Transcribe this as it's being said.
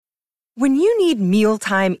When you need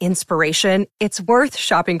mealtime inspiration, it's worth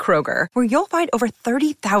shopping Kroger, where you'll find over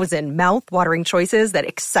 30,000 mouth-watering choices that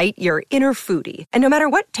excite your inner foodie. And no matter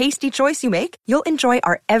what tasty choice you make, you'll enjoy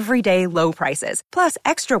our everyday low prices, plus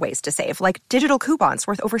extra ways to save, like digital coupons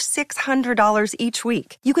worth over $600 each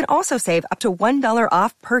week. You can also save up to $1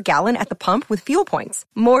 off per gallon at the pump with fuel points.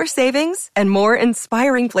 More savings and more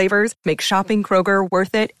inspiring flavors make shopping Kroger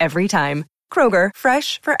worth it every time. Kroger,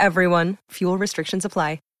 fresh for everyone. Fuel restrictions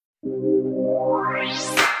apply.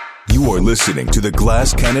 You are listening to the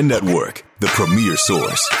Glass Cannon Network, the premier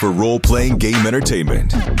source for role-playing game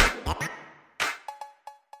entertainment.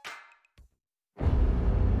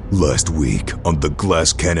 Last week on the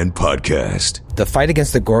Glass Cannon podcast. The fight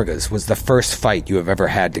against the Gorgas was the first fight you have ever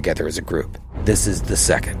had together as a group. This is the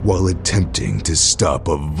second. While attempting to stop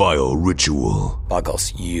a vile ritual.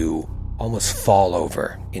 Buggles, you almost fall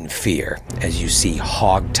over in fear as you see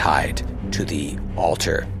hog-tied to the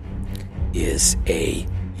altar is a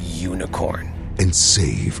unicorn. And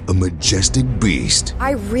save a majestic beast.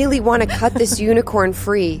 I really want to cut this unicorn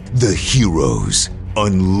free. The heroes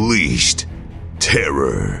unleashed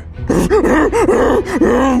terror.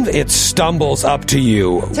 It stumbles up to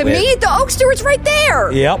you. To me, the oak steward's right there.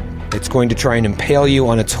 Yep. It's going to try and impale you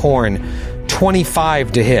on its horn.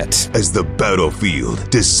 25 to hit. As the battlefield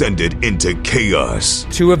descended into chaos.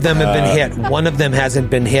 2 of them have been hit. 1 of them hasn't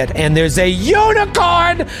been hit. And there's a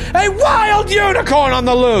unicorn! A wild unicorn on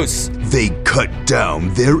the loose! They cut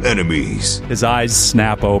down their enemies. His eyes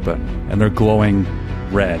snap open, and they're glowing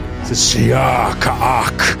red.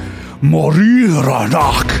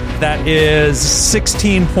 That is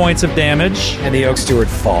 16 points of damage. And the oak steward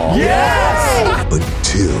falls. Yes!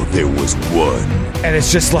 Until there was one. And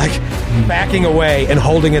it's just like backing away and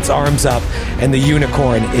holding its arms up, and the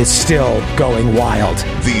unicorn is still going wild.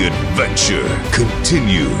 The adventure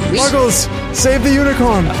continues. Buggles, save the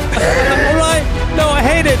unicorn. All right. No, I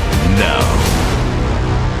hate it. Now.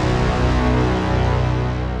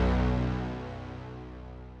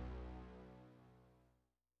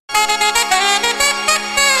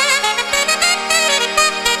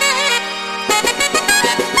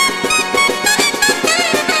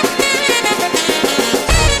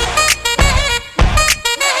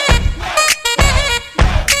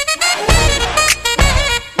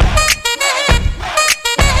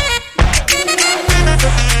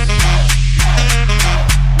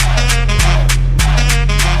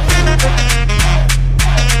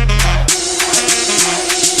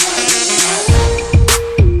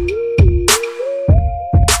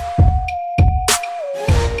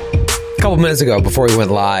 Minutes ago, before we went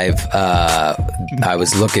live, I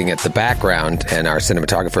was looking at the background, and our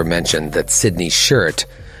cinematographer mentioned that Sydney's shirt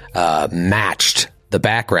matched the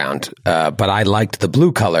background, but I liked the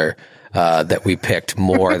blue color that we picked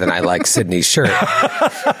more than I liked Sydney's shirt.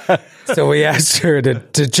 So we asked her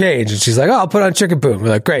to change, and she's like, "Oh, I'll put on chicken poon." We're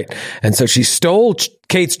like, "Great!" And so she stole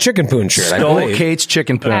Kate's chicken poon shirt. Stole Kate's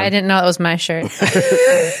chicken poon. I didn't know it was my shirt.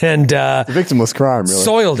 And victimless crime, really.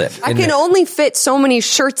 Soiled it. I can only fit so many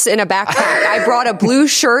shirts in a backpack. I brought a blue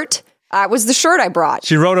shirt. It was the shirt I brought.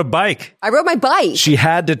 She rode a bike. I rode my bike. She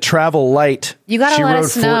had to travel light. You gotta let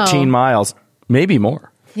us know. She rode 14 miles, maybe more.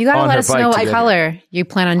 You gotta let us know what color you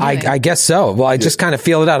plan on doing. I guess so. Well, I just kind of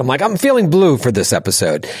feel it out. I'm like, I'm feeling blue for this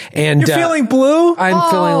episode. And you're feeling blue? I'm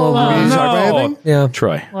feeling a little blue. No. Yeah.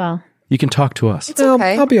 Troy. Well, you can talk to us. It's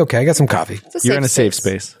okay. I'll be okay. I got some coffee. You're in a safe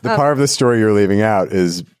space. The part of the story you're leaving out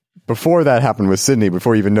is before that happened with Sydney,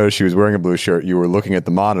 before you even noticed she was wearing a blue shirt, you were looking at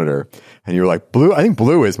the monitor and you were like, blue, I think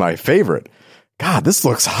blue is my favorite. God, this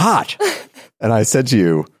looks hot. And I said to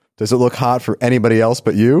you, does it look hot for anybody else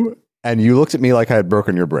but you? And you looked at me like I had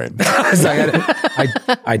broken your brain.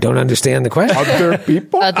 I don't understand the question. Other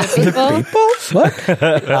people? Other people?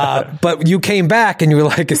 What? But you came back and you were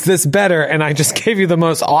like, is this better? And I just gave you the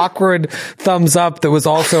most awkward thumbs up that was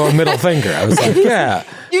also a middle finger. I was like, yeah.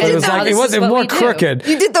 It was like, it wasn't more crooked.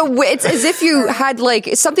 You did it's as if you had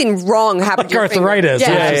like something wrong happen to your arthritis.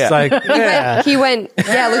 finger. Yeah. Just like, He went,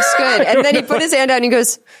 yeah, looks good. And then he put his hand out and he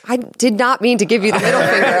goes, I did not mean to give you the middle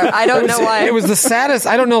finger. I don't know why. It was the saddest.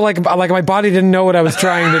 I don't know, like my body didn't know what I was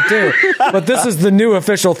trying to do. But this is the new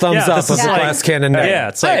official thumbs up of the Glass Cannon Network. Yeah,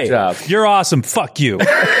 it's like, you're awesome. Fuck you.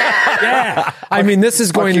 Yeah. I mean, this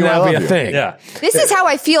is going to now be a thing. Yeah. This is how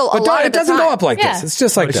I feel a lot of the time. It doesn't go up like this. It's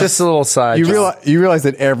just like it's just a little side. You realize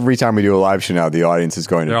that every time we do a live show now, the audience is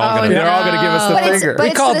going to... They're all going to give us the finger.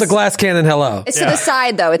 We call it the Glass Cannon hello. It's to the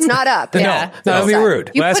side, though. It's not up. No, that would be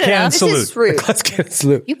rude. Glass Cannon salute. This is rude. Glass Cannon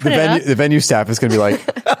salute. You put it up. The venue staff is going to be like,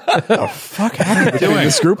 what the fuck happened between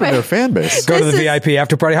this group and their fan base? Go to the VIP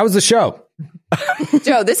after party. How was the show?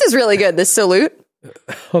 Joe, this is really good. This salute.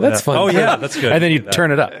 Oh, that's fun. Oh, yeah, that's good. And then you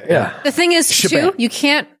turn it up. Yeah. The thing is, Shebang. too, you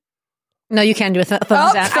can't. No, you can do a thumbs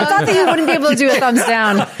down. I thumbs thought that you wouldn't be able to do a thumbs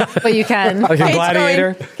down, but you can. Like a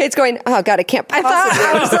gladiator. Kate's going, oh, God, I can't possibly.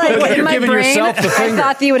 I was like, You're in my giving brain, yourself the I finger.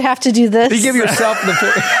 thought that you would have to do this. You give yourself the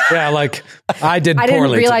finger. Yeah, like I did I didn't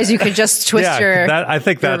poorly. realize you could just twist your. I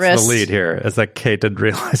think your that's wrist. the lead here, is that Kate didn't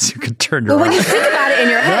realize you could turn your But when arm. you think about it in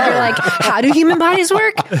your head, you're like, how do human bodies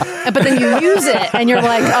work? But then you use it and you're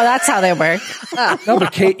like, oh, that's how they work. No,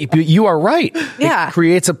 but Kate, you are right. Yeah. It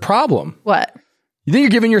creates a problem. What? Then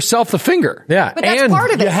you're giving yourself the finger. Yeah. But that's and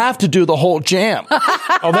part of You it. have to do the whole jam.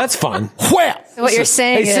 Oh, that's fun. Wham! So what you're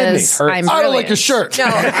saying Hey, Sydney, is, I I'm don't like brilliant. your shirt. No,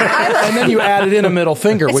 And then you added in a middle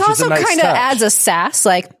finger, It which is also a nice kind of touch. adds a sass,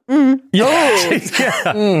 like, That's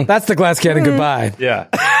the glass cannon goodbye. Yeah.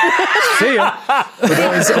 See ya. For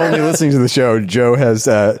those only listening to the show, Joe has,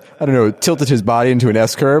 tilted his body into an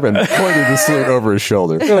S curve and pointed the salute over his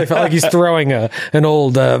shoulder. Really felt like he's throwing an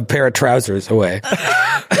old pair of trousers away.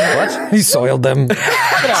 What? He soiled them.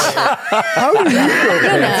 How do you throw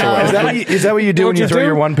pants away? Is that what you do when you throw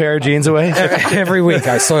your one pair of jeans away? Every week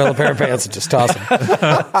I soil a pair of pants and just toss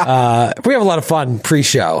them. We have a lot of fun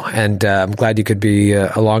pre-show, and I'm glad you could be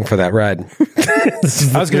along for that ride.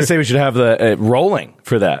 I was going to say we should have the rolling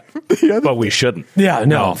for that, but we shouldn't. Yeah,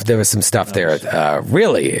 no, there was some stuff there,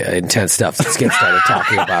 really intense stuff that Skip started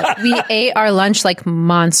talking about. we ate our lunch like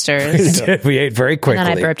monsters. We ate very quickly. And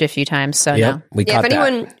then I burped a few times, so Yep, no. we Yeah, caught if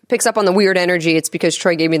anyone picks up on the weird energy, it's because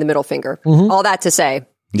Troy gave me the middle finger. All that to say,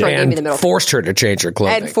 Troy that. gave me the middle And forced her to change her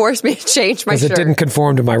clothing. finger. And forced me to change my because shirt. it didn't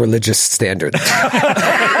conform to my religious standards.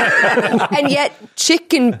 And yet,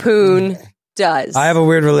 chicken poon does. I have a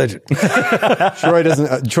weird religion. Troy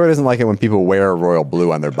doesn't like it when people wear royal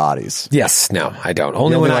blue on their bodies. Yes, no, I don't.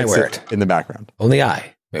 Only He when I likes wear it. in the background. Only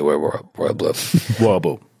I may wear royal blue. Whoa,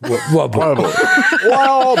 boo. Whoa, boo. Whoa,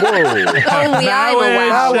 boo. Only I'm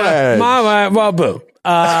a wow. Well, boo.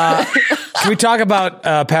 Can we talk about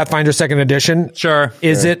Pathfinder 2nd Edition? Sure.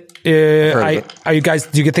 Is it? Are you guys?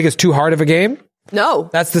 Do you think it's too hard of a game? No.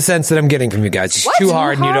 That's the sense that I'm getting from you guys. It's What? too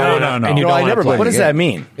hard, and you don't want to. No. And you No, don't I want never to play. played What does that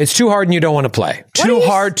mean? It's too hard, and you don't want to play. Too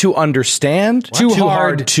hard to understand? Too Too hard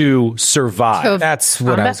hard to survive? So- That's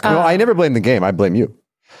what I was. No, I never blame the game. I blame you.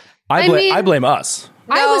 I blame us.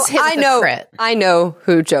 I was hit with a crit. I know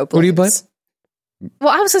who Joe blames. Who do you blame?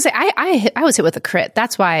 Well, I was going to say, I was hit with a crit.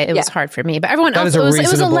 That's why it was Yeah. hard for me. But everyone That else, is a it was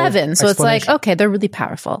reasonable 11. So it's like, explanation. okay, they're really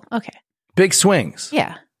powerful. Okay. Big swings.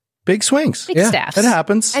 Yeah. Big swings. Big staffs. That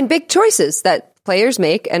happens. And big choices that players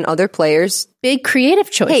make and other players Big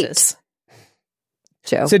creative choices. hate.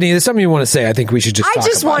 Joe. Sydney, there's something you want to say. I think we should just. I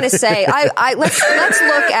just want to say, let's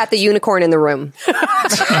look at the unicorn in the room.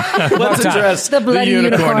 Let's address The bloody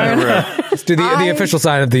unicorn. in the room. Let's do the official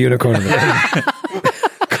sign of the unicorn. In the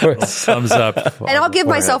Thumbs up. And I'll give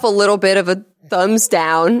myself a little bit of a thumbs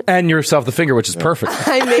down. And yourself the finger, which is perfect.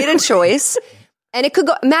 I made a choice, and it could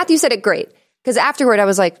go. Matthew said it great because afterward I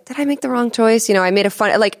was like, "Did I make the wrong choice?" You know, I made a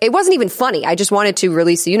fun. Like it wasn't even funny. I just wanted to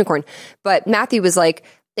release the unicorn. But Matthew was like,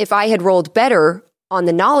 "If I had rolled better on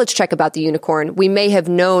the knowledge check about the unicorn, we may have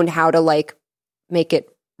known how to like make it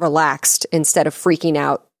relaxed instead of freaking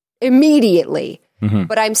out immediately."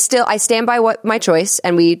 But I stand by my choice,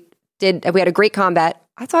 and we had a great combat.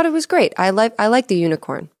 I thought it was great. I like the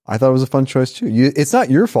unicorn. I thought it was a fun choice too. It's not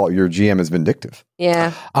your fault your GM is vindictive.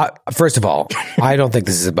 Yeah. First of all, I don't think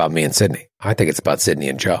this is about me and Sydney. I think it's about Sydney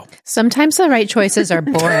and Joe. Sometimes the right choices are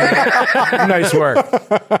boring. Nice work.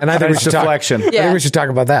 And I think we Nice should deflection. I think we should talk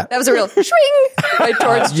about that. That was a real swing right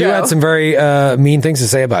towards You Joe. had some very mean things to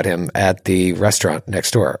say about him at the restaurant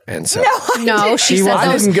next door, and so No, she said I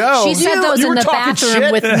those. didn't go. She said those You in were the talking bathroom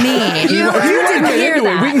shit. with me. You didn't hear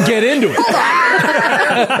that. We can get into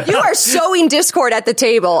it. You are sowing discord at the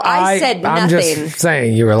table. I said I'm nothing. just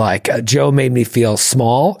saying, you were like, Joe made me feel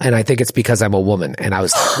small, and I think it's because I'm a woman. And I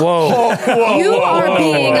was like, whoa. You are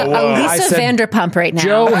being a I Lisa said, Vanderpump right now.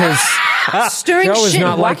 Joe has stirring Joe is shit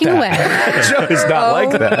not and like walking that. away. Joe is not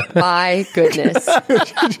like that. My goodness.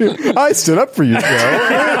 I stood up for you,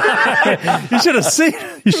 Joe. You should have seen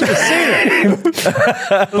it.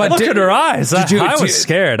 But Look at her eyes. I did was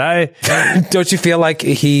scared. don't you feel like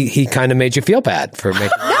he kind of made you feel bad for making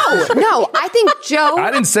No, I think Joe.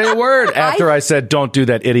 I didn't say a word after I said, don't do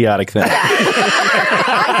that idiotic thing.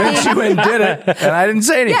 And she went and did it, and I didn't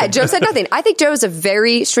say anything. Yeah, Joe said nothing. I think Joe is a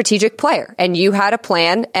very strategic player, and you had a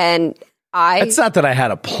plan, and It's not that I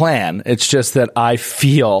had a plan. It's just that I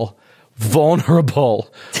feel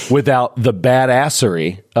vulnerable without the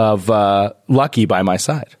badassery of Lucky by my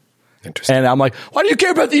side. Interesting. And I'm like, why do you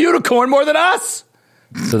care about the unicorn more than us?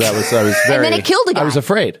 So I was very, And then it killed a guy. I was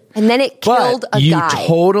afraid. And then it killed But a you guy.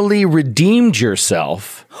 totally redeemed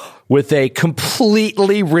yourself with a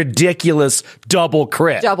completely ridiculous double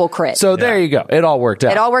crit. So there you go. It all worked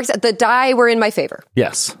out. It all works. The die were in my favor.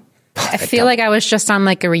 Yes. I feel like I was just on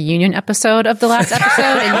like a reunion episode of the last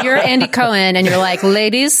episode, and you're Andy Cohen, and you're like,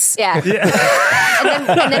 ladies. Yeah.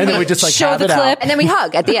 And then we just like show have the it clip. out. And then we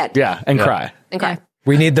hug at the end. Yeah, and cry. And cry.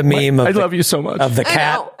 We need the meme of I love you so much. of the I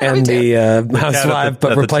cat know. and the housewife,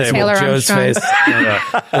 but at the replace it table. with Taylor Joe's Armstrong.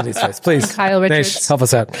 face. Sydney's face. Please. Kyle Nash, Richards. help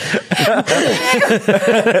us out.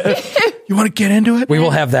 You want to get into it? We will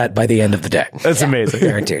have that by the end of the day. That's amazing.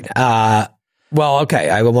 Guaranteed. Well, okay.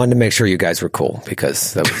 I wanted to make sure you guys were cool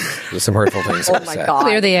because there was some hurtful things. Oh my God.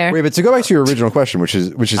 Clear the air. Wait, but to go back to your original question, which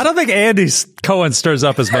is I don't think Andy Cohen stirs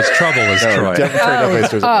up as much trouble as Troy.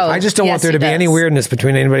 I just don't want yes, there to he be any does. weirdness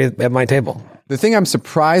between anybody at my table. The thing I'm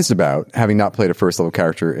surprised about, having not played a first level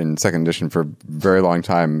character in second edition for a very long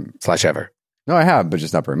time, / ever. no, I have, but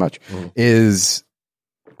just not very much, is,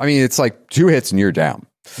 I mean, it's like 2 hits and you're down.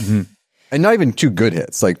 And not even 2 good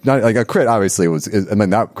hits. Like a crit, obviously,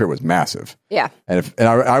 that crit was massive. Yeah. And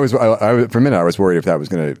I was for a minute, I was worried if that was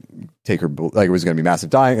going to take her, like it was going to be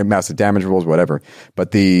massive damage rolls, whatever.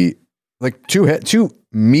 But the, like 2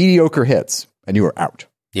 mediocre hits and you were out.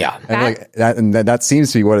 Yeah. And that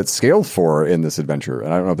seems to be what it's scaled for in this adventure.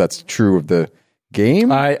 And I don't know if that's true of the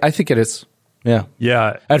game. I think it is. Yeah.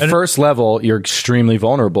 Yeah. At first level, you're extremely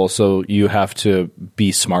vulnerable, so you have to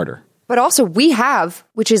be smarter. But also we have,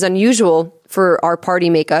 which is unusual for our party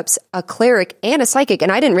makeups, a cleric and a psychic.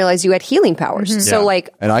 And I didn't realize you had healing powers. So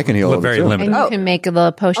like, and I can heal very too. limited. And you can make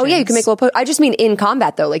the potions. oh yeah, you can make a little I just mean in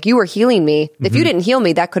combat though. Like you were healing me. If you didn't heal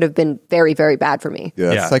me, that could have been very, very bad for me.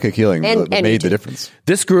 Yeah, Yeah. psychic healing And made the you- difference.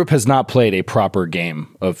 This group has not played a proper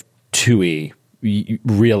game of 2E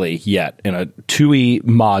really yet in a 2E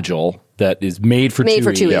module that is made for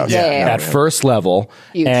 2E. Yeah. At first level.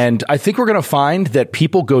 Huge. And I think we're going to find that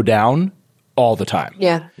people go down all the time.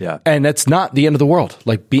 Yeah. Yeah. And that's not the end of the world.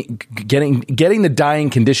 Like getting the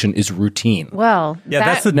dying condition is routine. Well, Yeah,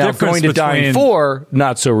 that's the Now difference going to dying between 4,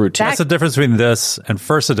 not so routine. That's the difference between this and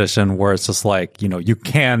first edition, where it's just like,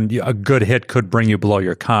 a good hit could bring you below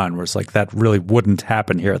your con, where it's like that really wouldn't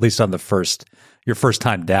happen here, at least on your first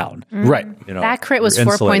time down. Right. that crit was you're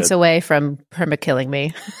 4 insulated. points away from perma killing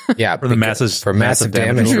me. Yeah. For the massive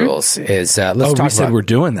damage rules is, let's talk we said about, we're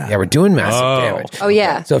doing that. Yeah, we're doing massive damage. Oh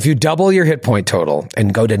yeah. So if you double your hit point total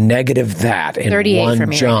and go to negative that in 38 for one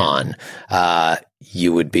me John,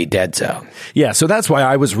 you would be dead zone. Yeah, so that's why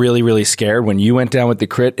I was really, really scared when you went down with the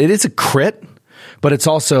crit. It is a crit, but it's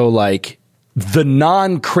also like the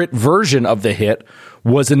non-crit version of the hit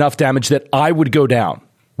was enough damage that I would go down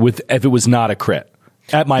with if it was not a crit.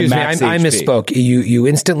 At my Excuse max me, I HP. misspoke. You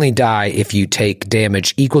instantly die if you take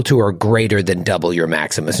damage equal to or greater than double your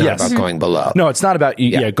maximum. It's not Yes. about going below. No, it's not about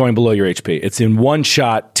going below your HP. It's in one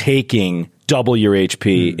shot taking double your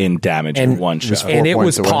HP in damage in one shot. And it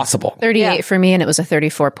was points away. possible. 38 for me, and it was a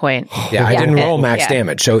 34 point. Yeah, I didn't hit. roll max Yeah.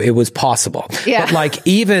 damage, so it was possible. Yeah. But like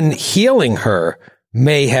even healing her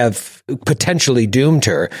may have potentially doomed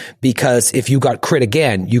her, because if you got crit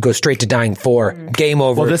again, you go straight to dying 4, game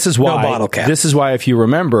over. Well, this is why. No bottle cap. This is why, if you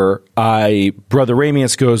remember, Brother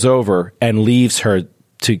Ramius goes over and leaves her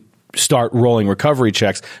to start rolling recovery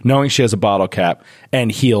checks, knowing she has a bottle cap, and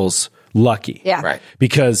heals Lucky. Yeah. Right.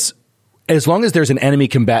 Because as long as there's an enemy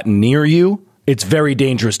combatant near you, it's very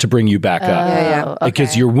dangerous to bring you back up. Yeah.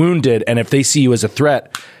 Because you're wounded, and if they see you as a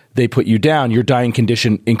threat, they put you down, your dying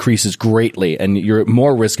condition increases greatly, and you're at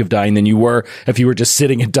more risk of dying than you were if you were just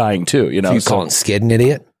sitting and dying too. You know, you calling Skid an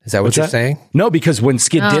idiot? Is that what What's you're that? saying? No, because when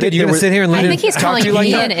Skid did it, You gonna sit here and let I him think he's talk calling to you like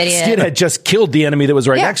me that? an idiot. Skid had just killed the enemy that was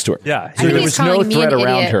right Yeah. next to her. Yeah. So there he's was no calling me threat an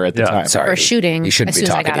around idiot. her at the Yeah. time. Sorry, For shooting You shouldn't as be soon as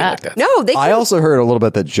I talking to got you up. like that. No, they. I also heard a little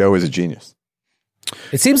bit that Joe is a genius.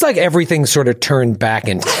 It seems like everything sort of turned back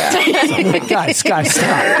into that. guys,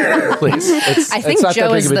 stop, please. I think not that Joe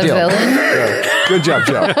big is of a the deal. villain Good job,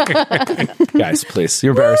 Joe. Guys, please,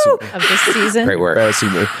 you're embarrassing me. of this season. Great work.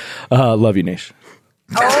 Embarrassing me. Love you, Nish.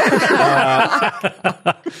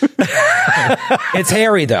 It's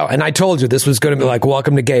hairy though, and I told you this was going to be like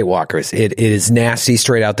Welcome to Gatewalkers. It is nasty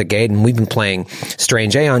straight out the gate, and we've been playing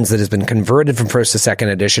Strange Aeons that has been converted from first to second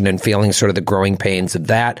edition, and feeling sort of the growing pains of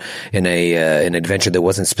that in an adventure that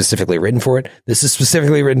wasn't specifically written for it. This is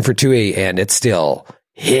specifically written for 2E, and it still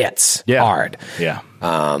hits hard. Yeah.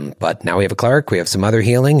 But now we have a cleric, we have some other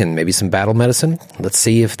healing, and maybe some battle medicine. Let's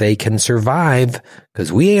see if they can survive,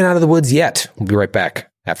 because we ain't out of the woods yet. We'll be right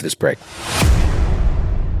back after this break.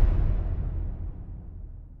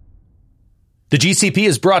 The GCP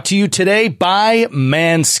is brought to you today by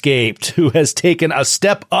Manscaped, who has taken a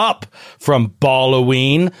step up from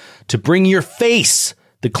Balloween to bring your face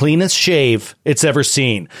the cleanest shave it's ever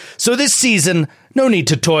seen. So this season, No need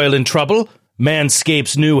to toil and trouble.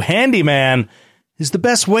 Manscaped's new Handyman is the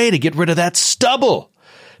best way to get rid of that stubble.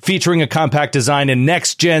 Featuring a compact design and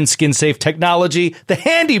next-gen skin-safe technology, the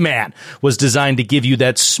Handyman was designed to give you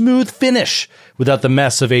that smooth finish without the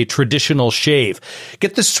mess of a traditional shave.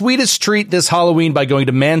 Get the sweetest treat this Halloween by going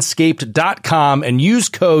to manscaped.com and use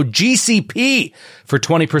code GCP for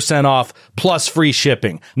 20% off plus free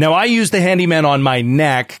shipping. Now, I use the Handyman on my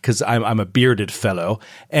neck because I'm a bearded fellow,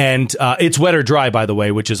 and it's wet or dry, by the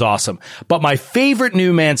way, which is awesome. But my favorite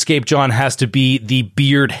new Manscaped, John, has to be the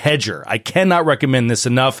Beard Hedger. I cannot recommend this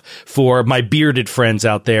enough for my bearded friends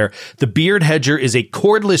out there. The Beard Hedger is a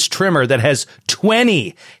cordless trimmer that has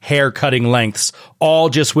 20 hair cutting lengths, all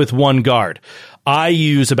just with one guard. I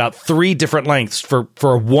use about 3 different lengths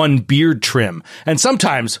for one beard trim. And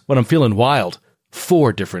sometimes when I'm feeling wild,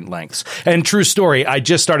 4 different lengths. And true story, I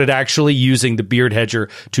just started actually using the Beard Hedger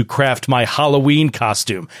to craft my Halloween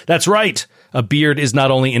costume. That's right. A beard is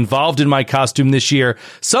not only involved in my costume this year,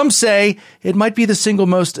 some say it might be the single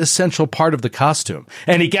most essential part of the costume.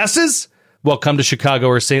 Any guesses? Well, come to Chicago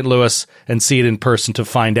or St. Louis and see it in person to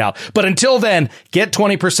find out. But until then, get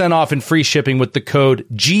 20% off and free shipping with the code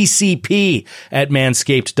GCP at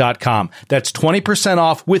manscaped.com. That's 20%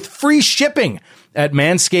 off with free shipping at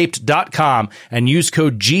manscaped.com and use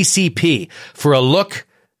code GCP for a look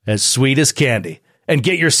as sweet as candy. And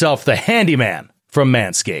get yourself the Handyman from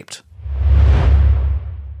Manscaped.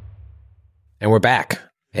 And we're back.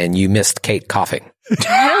 And you missed Kate coughing. I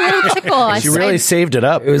had a little tickle. She really saved it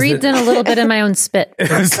up. Breathed in a little bit of my own spit. It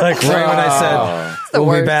was like right when I said,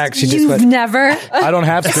 we'll be back. She just You've went, never. I don't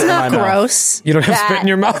have spit It's in my not mouth. gross. you don't have spit in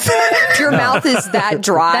your mouth? Your mouth is that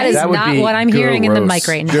dry. That is That would not be what I'm hearing in the gross. mic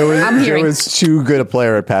right now. Joe I'm hearing. is too good a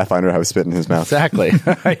player at Pathfinder to have spit in his mouth. Exactly.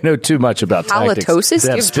 I know too much about tactics. Halitosis? to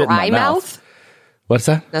have You have spit in my dry mouth? What's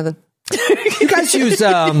that? Nothing. You guys use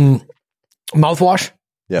mouthwash?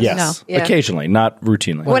 Yes. No. Yeah. Occasionally, not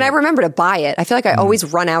routinely. When I remember to buy it, I feel like I always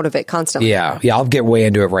run out of it constantly. Yeah. I'll get way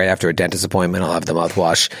into it right after a dentist appointment. I'll have the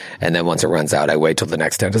mouthwash. And then once it runs out, I wait till the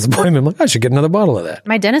next dentist appointment. I'm like, I should get another bottle of that.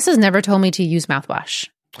 My dentist has never told me to use mouthwash.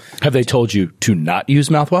 Have they told you to not use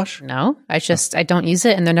mouthwash? No, I don't use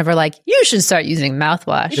it. And they're never like, you should start using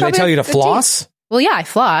mouthwash. Did they tell you to floss? Well, yeah, I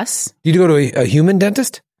floss. Did you go to a human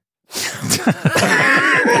dentist?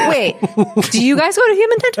 Wait, do you guys go to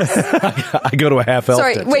human dentists? I go to a half elf.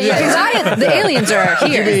 Sorry, dentist. wait. Because the aliens are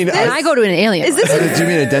here, and I go to an alien. Is this Do you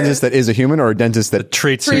mean a dentist that is a human or a dentist that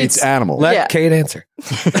Treats animals? Let Yeah. Kate answer.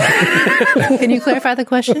 Can you clarify the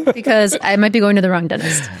question? Because I might be going to the wrong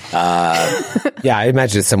dentist. Yeah, I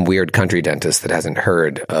imagine it's some weird country dentist that hasn't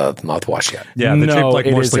heard of mouthwash yet. Yeah, they treat No, like it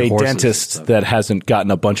is mostly a horses. dentist that hasn't gotten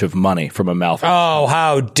a bunch of money from a mouth. Oh,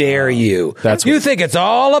 how dare you. That's you what- think it's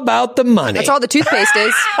all about the money. That's all the toothpaste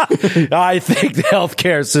is. I think the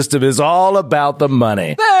healthcare system is all about the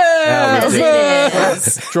money. Troy,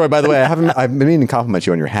 by the way, I've been meaning to compliment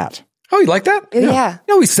you on your hat. Oh, you like that? Yeah.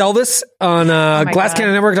 You know, we sell this on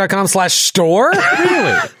glasscannonnetwork.com/store.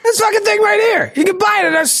 Really? This fucking thing right here. You can buy it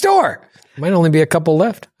at our store. Might only be a couple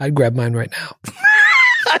left. I'd grab mine right now.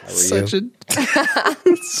 Such a...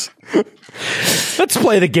 Let's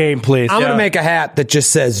play the game, please. I'm going to make a hat that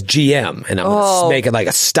just says GM, and I'm going to make it like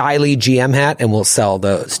a styly GM hat, and we'll sell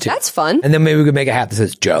those too. That's fun. And then maybe we could make a hat that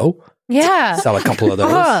says Joe. Yeah. Sell a couple of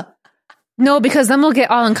those. No, because then we'll get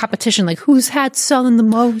all in competition. Like, whose hat's selling the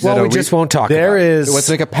most? Well, we just won't talk There about it. is... Let's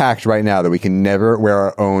make a pact right now that we can never wear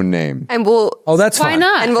our own name. And we'll Oh, that's Why fine.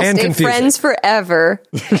 not? and we'll stay confusing. friends forever,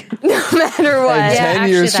 no matter what. And 10 actually,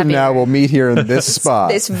 years that'd from be now, weird. we'll meet here in this spot,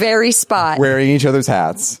 This very spot. wearing each other's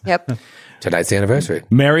hats. Yep. Tonight's the anniversary.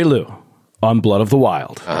 Mary Lou on Blood of the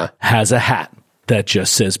Wild has a hat that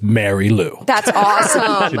just says Mary Lou. That's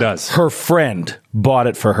awesome. She does. Her friend bought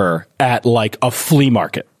it for her at like a flea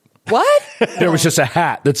market. What? There was just a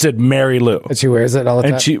hat that said Mary Lou. And she wears it all the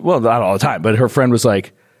time. And she, well, not all the time, but her friend was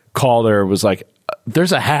like, called her, was like,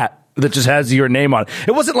 there's a hat that just has your name on it.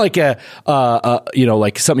 It wasn't like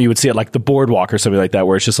like something you would see at like the boardwalk or something like that,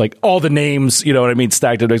 where it's just like all the names, you know what I mean,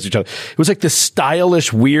 stacked up next to each other. It was like this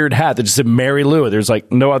stylish, weird hat that just said Mary Lou. There's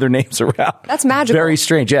like no other names around. That's magical. Very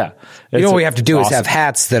strange, yeah. You know what we have to do is awesome. have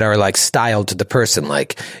hats that are like styled to the person.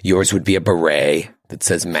 Like yours would be a beret that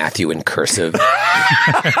says Matthew in cursive.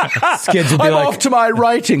 Skids would be I'm like off to my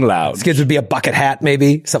writing lounge. Skids would be a bucket hat,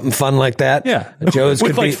 maybe something fun like that. Yeah. Joe's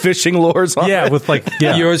With could like be fishing lures on Yeah, it. with like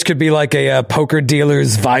yours could be like a poker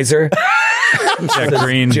dealer's visor.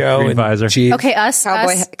 green Joe and visor. Chief. Okay, us.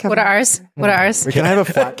 Cowboy us. hat. What are ours? What are ours? Can I have a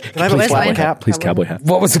flat? Can I have a Where's flat mine? cap? Please, cowboy hat.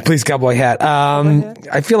 What was the police cowboy hat?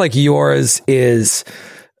 I feel like yours is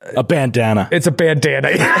A bandana. It's a bandana.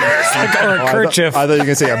 Or a kerchief. I thought you were going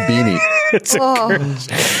to say a beanie. It's a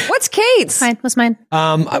kerchief. What's Kate's? What's mine?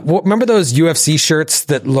 Remember those UFC shirts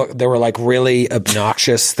that they were like really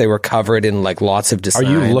obnoxious? They were covered in like lots of designs.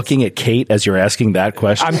 Are you looking at Kate as you're asking that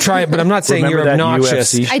question? I'm trying, but I'm not saying Remember you're that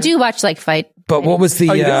obnoxious. UFC I do watch like fight. But what was they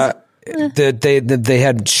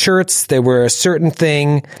had shirts. They were a certain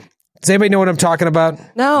thing. Does anybody know what I'm talking about?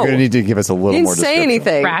 No. You're going to need to give us a little Didn't more say description.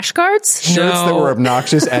 anything. Rash guards? Shirts that were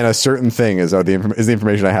obnoxious and a certain thing is the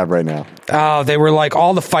information I have right now. Oh, they were like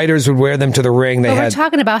all the fighters would wear them to the ring. They But we're had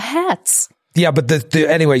talking about hats. yeah, but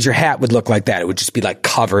anyways, your hat would look like that. It would just be like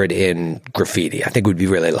covered in graffiti. I think it would be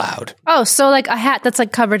really loud. Oh, so like a hat that's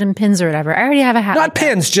like covered in pins or whatever. I already have a hat. Not like that.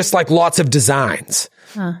 pins, just like lots of designs.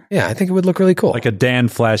 Yeah, I think it would look really cool. Like a Dan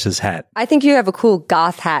Flash's hat. I think you have a cool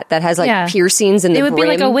goth hat that has like Yeah. piercings in the It would be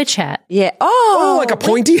like brim. a witch hat. Yeah. oh, like a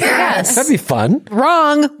pointy hat. Yes. That'd be fun.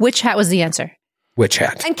 Wrong. Witch hat was the answer. Witch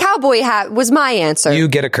hat. And cowboy hat was my answer. You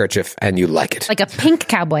get a kerchief and you like it. Like a pink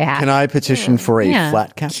cowboy hat. Can I petition for a yeah.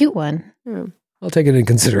 flat cap? Cute one. I'll take it in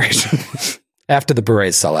consideration after the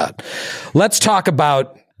berets sell out. Let's talk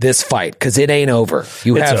about this fight because it ain't over.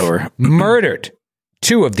 You It's have over. murdered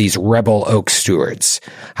 2 of these rebel oak stewards.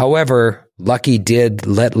 However, Lucky did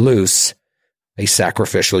let loose a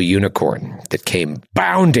sacrificial unicorn that came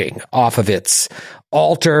bounding off of its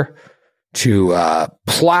altar to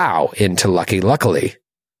plow into Lucky. Luckily,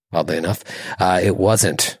 oddly enough, it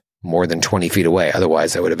wasn't more than 20 feet away.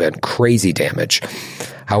 Otherwise, that would have been crazy damage.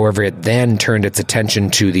 However, it then turned its attention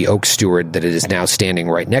to the oak steward that it is now standing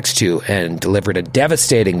right next to and delivered a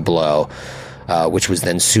devastating blow, which was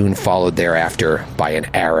then soon followed thereafter by an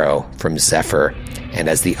arrow from Zephyr. And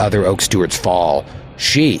as the other oak stewards fall,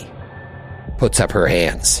 she puts up her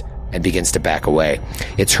hands and begins to back away.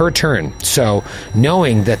 It's her turn. So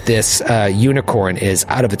knowing that this unicorn is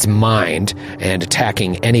out of its mind and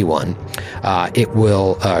attacking anyone,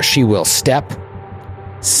 she will step,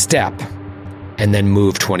 and then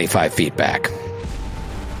move 25 feet back.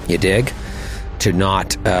 You dig? To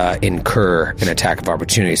not incur an attack of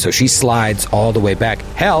opportunity. So she slides all the way back.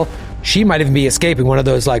 Hell, she might even be escaping one of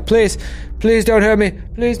those like, please don't hurt me.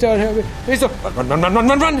 Please don't hurt me. Please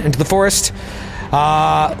don't. Run into the forest.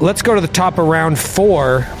 Let's go to the top of round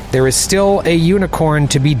 4. There is still a unicorn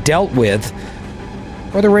to be dealt with.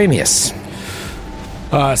 Brother Ramius.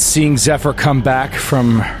 Seeing Zephyr come back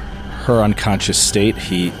from her unconscious state,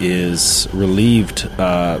 he is relieved,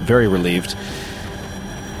 very relieved.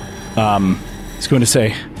 He's going to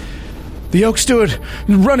say, "The oak steward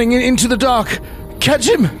running into the dark. Catch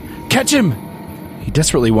him! Catch him!" He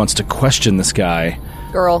desperately wants to question this guy.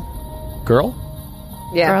 Girl. Girl?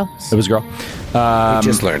 Yeah. Girl. It was a girl. We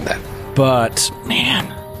just learned that. But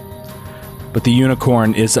the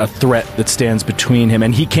unicorn is a threat that stands between him,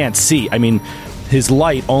 and he can't see. I mean, his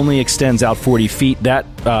light only extends out 40 feet. That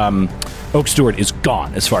oak steward is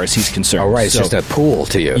gone as far as he's concerned. Oh, right. It's just a pool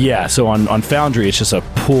to you. Yeah, so on Foundry, it's just a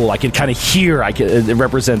pool. I can kind of hear. It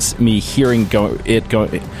represents me hearing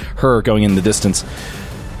her going in the distance.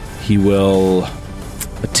 He will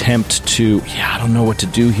attempt to. I don't know what to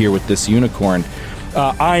do here with this unicorn.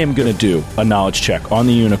 I am going to do a knowledge check on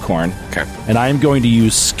the unicorn. Okay. And I am going to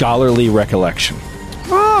use scholarly recollection.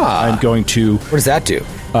 I'm going to. What does that do?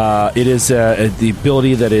 It is the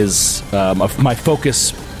ability that is of my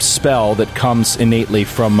focus spell that comes innately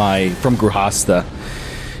from Gruhasta.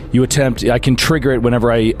 I can trigger it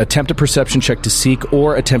whenever I attempt a perception check to seek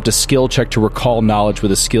or attempt a skill check to recall knowledge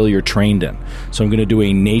with a skill you're trained in. So I'm going to do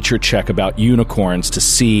a nature check about unicorns to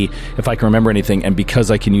see if I can remember anything, and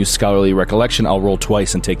because I can use scholarly recollection, I'll roll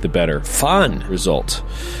twice and take the better Fun. result.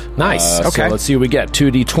 Nice. Okay. So let's see what we get.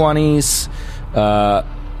 2d20s.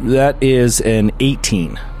 That is an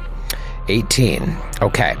 18. 18.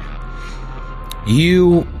 Okay.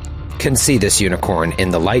 You can see this unicorn in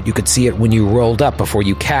the light. You could see it when you rolled up before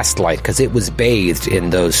you cast light because it was bathed in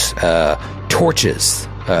those torches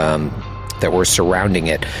that were surrounding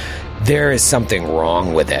it. There is something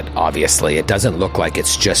wrong with it, obviously. It doesn't look like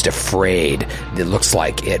it's just afraid. It looks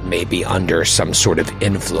like it may be under some sort of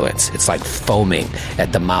influence. It's like foaming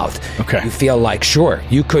at the mouth. Okay. You feel like, sure,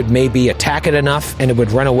 you could maybe attack it enough and it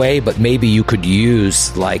would run away, but maybe you could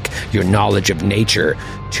use, like, your knowledge of nature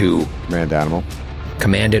to Command animal.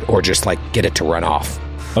 command it or just, like, get it to run off.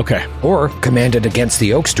 Okay. Or command it against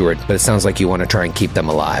the Oak Steward, but it sounds like you want to try and keep them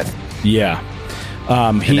alive. Yeah.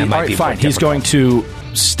 that might be more Fine. He's difficult. going to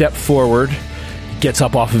step forward, gets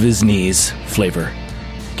up off of his knees. Flavor,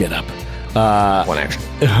 get up. One action.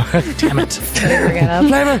 Damn it. Forget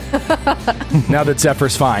up. Now that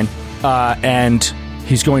Zephyr's fine, and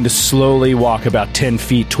He's going to slowly walk about 10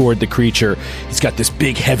 feet toward the creature. He's got this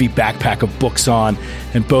big, heavy backpack of books on,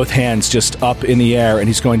 and both hands just up in the air, and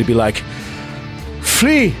he's going to be like,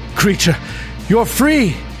 "Flee, creature! You're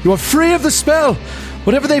free! You are free of the spell!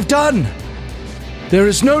 Whatever they've done, there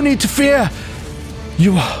is no need to fear!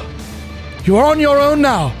 You are on your own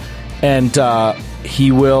now!" And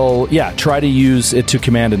he will, try to use it to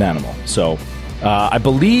command an animal. So... I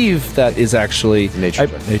believe that is actually... Nature.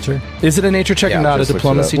 Is it a nature check and not a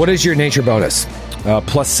diplomacy? What is your nature bonus?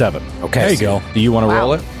 +7. Okay. There you go. Do you want to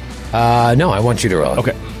roll it? No, I want you to roll it.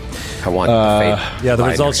 Okay. I want the fate. Yeah, the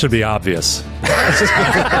results should be obvious. All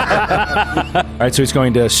right, so he's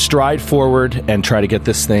going to stride forward and try to get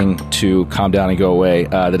this thing to calm down and go away.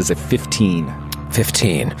 That is a 15.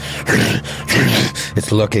 15.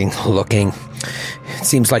 It's looking. It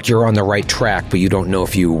seems like you're on the right track, but you don't know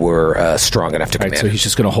if you were strong enough to command. So he's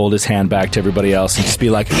just going to hold his hand back to everybody else and just be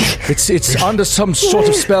like, "It's under some sort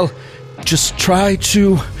of spell. Just try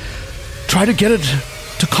to get it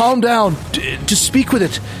to calm down. To speak with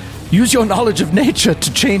it. Use your knowledge of nature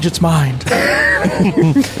to change its mind."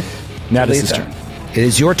 Now it's his turn. It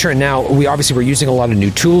is your turn now. We're using a lot of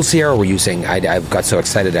new tools here. I got so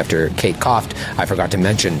excited after Kate coughed, I forgot to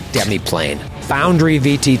mention Demiplane. Foundry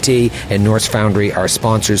VTT and Norse Foundry are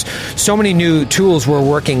sponsors. So many new tools we're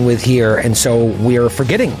working with here, and so we're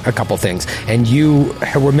forgetting a couple things. And you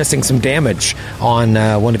were missing some damage on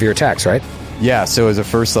one of your attacks, right? Yeah, so as a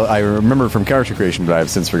first level, I remember from character creation, but I've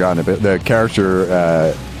since forgotten it, but the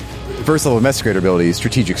character... first level investigator ability is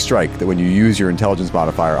Strategic Strike, that when you use your intelligence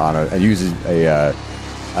modifier on it and uses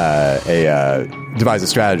devise a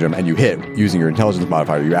stratagem and you hit using your intelligence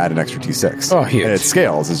modifier, you add an extra T6. Oh, huge. And it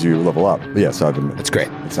scales as you level up. But yeah, so that's great.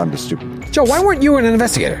 I'm just stupid. Joe, why weren't you an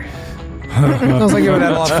investigator? Sounds like you would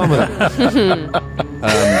have had a lot of fun with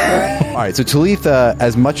it. All right, so Talitha,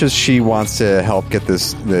 as much as she wants to help get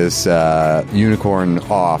this unicorn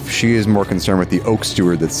off, she is more concerned with the oak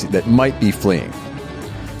steward that might be fleeing.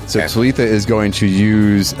 So okay. Talitha is going to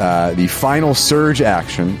use the final surge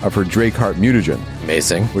action of her Drakeheart mutagen.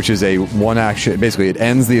 Amazing. Which is a one action. Basically, it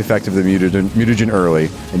ends the effect of the mutagen early,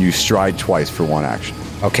 and you stride twice for one action.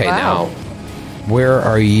 Okay, Now, where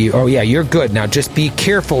are you? Oh, yeah, you're good. Now, just be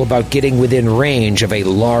careful about getting within range of a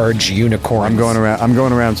large unicorn. I'm going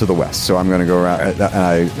around to the west, so I'm going to go around. And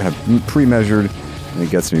I have pre-measured. And it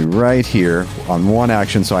gets me right here on one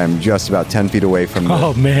action, so I am just about 10 feet away from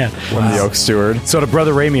the oak steward. So to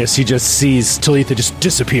Brother Ramius, he just sees Talitha just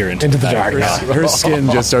disappear into the darkness. Her skin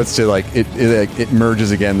just starts to it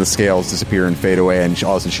merges again. The scales disappear and fade away, and she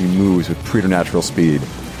moves with preternatural speed.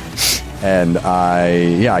 And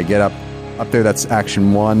I get up there. That's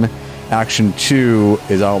action 1. Action 2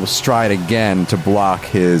 is I'll stride again to block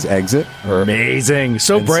his exit. Amazing,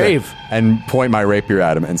 so brave, and point my rapier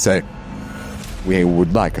at him and say, "We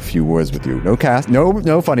would like a few words with you.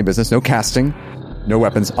 No funny business, no casting, no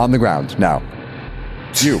weapons, on the ground. Now,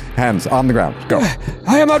 you, hands on the ground, go."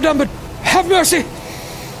 "I am outnumbered. Have mercy,"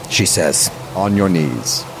 she says. "On your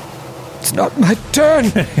knees." "It's not my turn.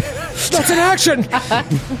 That's an action.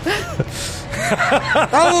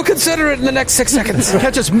 I will consider it in the next 6 seconds.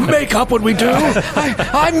 Can't just make up what we do."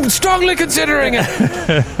 I'm strongly considering it.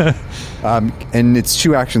 And it's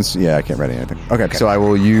 2 actions. Yeah, I can't write anything. Okay, so I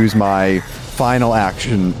will use my final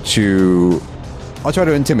action I'll try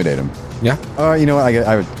to intimidate him. Yeah. You know what?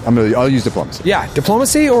 I'll use diplomacy. Yeah,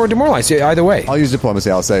 diplomacy or demoralize. Either way. I'll use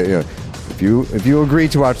diplomacy. I'll say, if you agree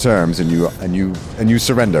to our terms and you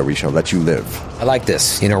surrender, we shall let you live. I like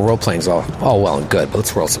this. Role playing's all well and good, but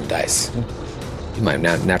let's roll some dice. You might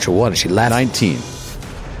have natural 1. She laughed. 19.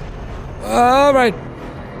 All right.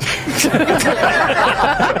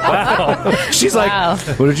 She's like,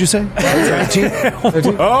 "What did you say?" 19?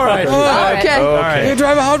 All right. Okay. You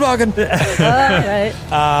drive a hard wagon.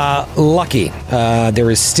 Lucky.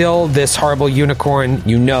 There is still this horrible unicorn.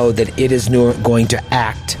 You know that it is going to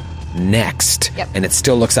act next. Yep. And it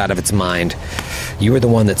still looks out of its mind. You were the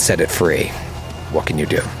one that set it free. What can you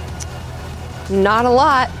do? Not a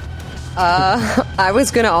lot. I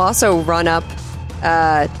was going to also run up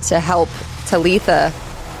to help Talitha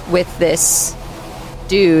with this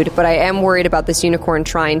dude, but I am worried about this unicorn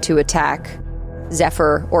trying to attack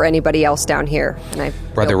Zephyr or anybody else down here. And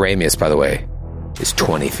Brother Ramius, by the way, is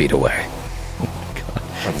 20 feet away.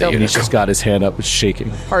 Oh, God. He's just got his hand up, it's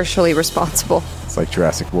shaking. Partially responsible. It's like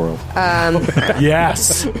Jurassic World.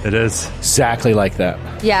 Yes, it is exactly like that.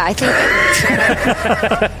 Yeah, I think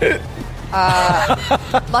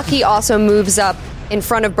Lucky also moves up in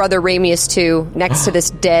front of Brother Ramius too, next to this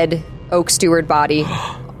dead oak steward body,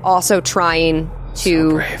 also trying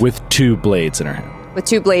to... With 2 blades in her hand. With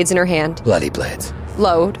 2 blades in her hand. Bloody blades.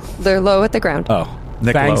 They're low at the ground. Oh.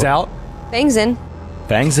 Fangs out. Fangs in.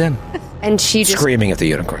 Fangs in. And she just... Screaming at the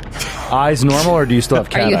unicorn. Eyes normal, or do you still have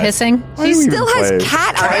cat eyes? Are you hissing? She still has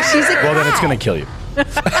cat eyes. She's a cat. Well, then it's going to kill you. All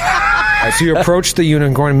right, so you approach the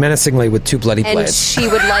unicorn menacingly with 2 bloody And blades. she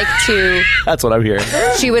would like to... That's what I'm hearing.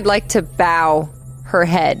 She would like to bow her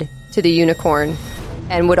head to the unicorn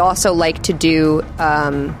and would also like to do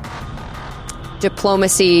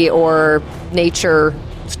diplomacy or nature.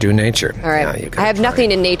 Let's do nature. All right. I have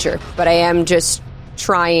nothing in nature, but I am just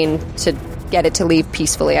trying to get it to leave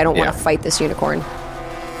peacefully. I don't want to fight this unicorn.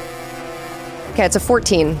 Okay, it's a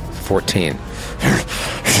 14. 14.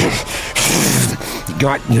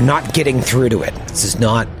 You're not getting through to it. This is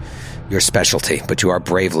not your specialty, but you are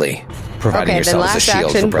bravely providing yourself as a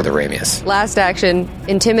shield for Brother Ramius. Last action,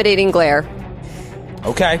 intimidating glare.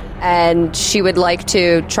 Okay. And she would like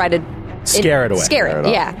to try to... Scare it away. Scare it,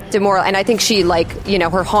 yeah. Demoral. And I think she,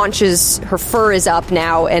 her haunches, her fur is up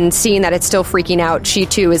now, and seeing that it's still freaking out, she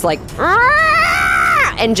too is like...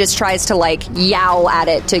 and just tries to yowl at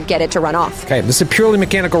it to get it to run off. Okay, this is a purely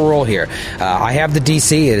mechanical roll here. I have the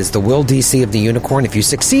DC. It is the will DC of the unicorn. If you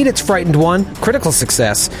succeed, it's frightened 1. Critical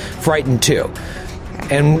success, frightened 2.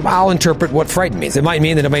 And I'll interpret what frightened means. It might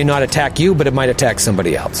mean that it may not attack you, but it might attack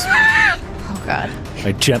somebody else. Oh, God.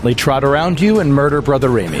 I gently trot around you and murder Brother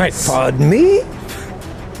Ramius. Right, pardon me?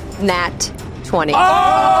 Nat 20.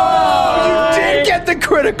 Oh, you did get the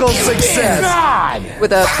critical success. God!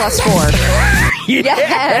 With a +4.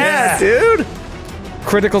 Yeah, dude.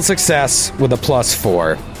 Critical success with a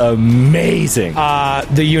 +4. Amazing.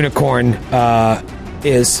 The unicorn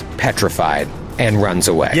is petrified and runs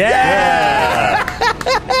away. Yeah.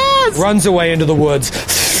 Runs away into the woods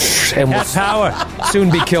and will soon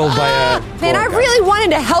be killed by a... Man, I really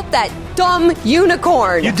wanted to help that dumb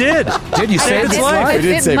unicorn. You did. Did you save its life?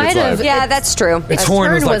 You did save its life. Yeah, that's true. Its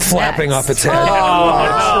horn was flapping off its head.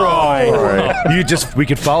 We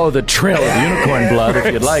could follow the trail of unicorn blood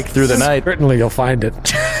if you'd like through the night. Certainly you'll find it.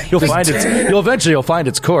 You'll eventually find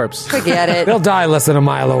its corpse. Forget it. They'll die less than a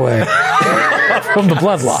mile away from the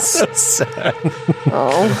blood loss.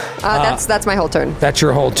 That's my whole turn. That's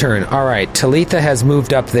your whole turn. All right. Talitha has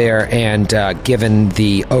moved up there and given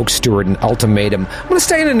the Oak Steward an ultimatum. I'm going to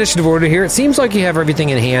stay in initiative order here. It seems like you have everything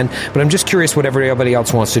in hand, but I'm just curious what everybody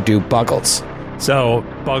else wants to do. Buggles. So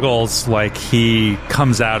Buggles, he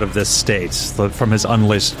comes out of this state from his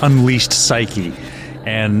unleashed psyche,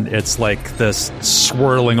 and it's like this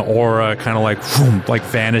swirling aura kind of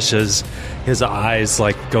vanishes. His eyes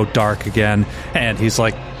go dark again, and he's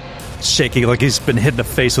shaking like he's been hit in the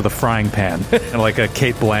face with a frying pan, and like a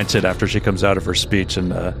Kate Blanchett after she comes out of her speech in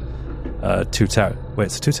Two Towers. Wait,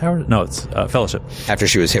 it's Two Towers? No, it's Fellowship. After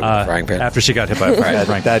she was hit with a frying pan. After she got hit by a frying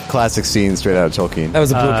pan. That classic scene straight out of Tolkien. That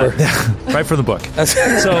was a blooper. Right from the book.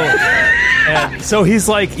 So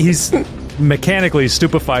he's mechanically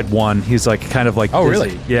stupefied one. He's kind of oh, dizzy.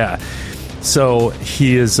 really? Yeah. So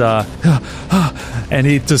he is, and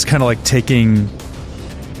he just kind of taking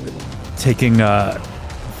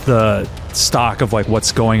the stock of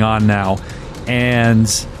what's going on now, and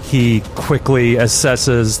he quickly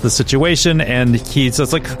assesses the situation, and he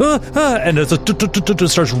says and it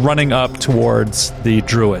starts running up towards the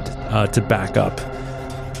druid to back up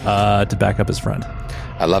his friend.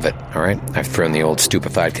 I love it. All right. I've thrown the old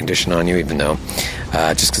stupefied condition on you, even though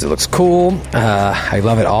just because it looks cool. I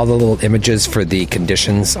love it. All the little images for the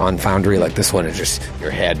conditions on Foundry, like this one, is just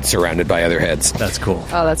your head surrounded by other heads. That's cool.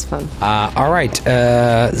 Oh, that's fun. All right.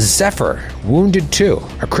 Zephyr, wounded 2,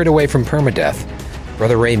 a crit away from permadeath.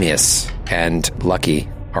 Brother Ramius and Lucky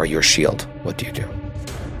are your shield. What do you do?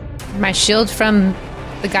 My shield from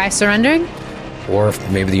the guy surrendering? Or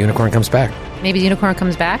if maybe the unicorn comes back. Maybe the unicorn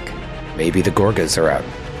comes back? Maybe the Gorgas are out.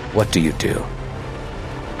 What do you do?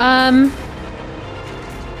 I'm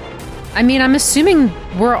assuming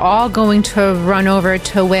we're all going to run over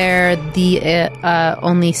to where the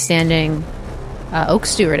only standing Oak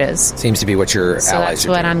Steward is. Seems to be what your allies are doing. That's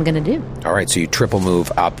what I'm going to do. All right, so you triple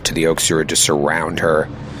move up to the Oak Steward to surround her.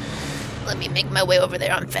 Let me make my way over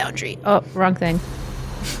there on Foundry. Oh, wrong thing.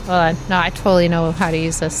 Hold on. No, I totally know how to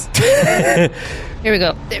use this. Here we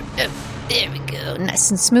go. There we go. Nice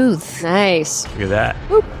and smooth. Nice. Look at that.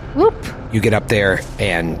 Whoop, whoop. You get up there,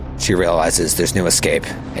 and she realizes there's no escape,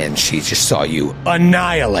 and she just saw you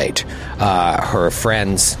annihilate her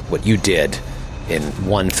friends, what you did in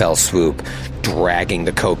one fell swoop, dragging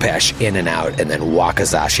the Kopesh in and out, and then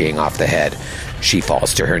wakazashiing off the head. She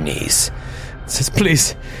falls to her knees. Says,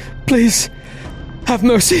 please, have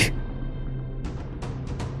mercy.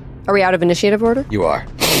 Are we out of initiative order? You are.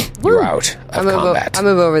 You're out of combat. I'll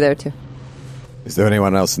move over there, too. Is there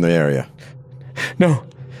anyone else in the area? No,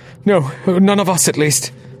 none of us at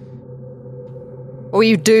least. What were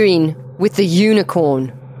you doing with the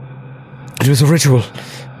unicorn? It was a ritual.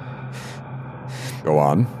 Go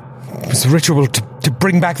on. It was a ritual to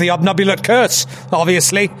bring back the obnubulate curse,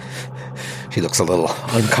 obviously. She looks a little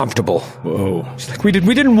uncomfortable. Whoa. She's like, we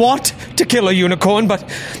didn't want to kill a unicorn, but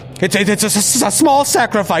it's a small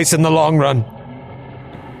sacrifice in the long run.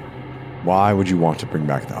 Why would you want to bring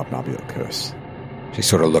back the obnubulate curse? She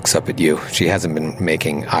sort of looks up at you. She hasn't been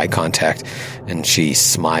making eye contact, and she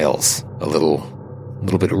smiles a little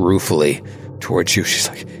bit ruefully towards you. She's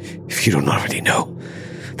like, if you don't already know,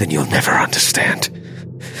 then you'll never understand.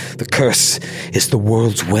 The curse is the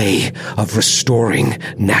world's way of restoring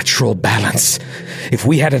natural balance. If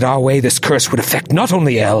we had it our way, this curse would affect not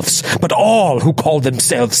only elves, but all who call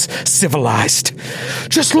themselves civilized.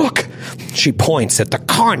 Just look! She points at the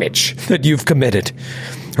carnage that you've committed.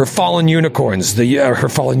 Her fallen unicorns,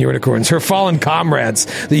 her fallen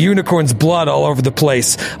comrades, the unicorn's blood all over the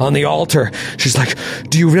place on the altar. She's like,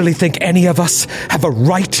 do you really think any of us have a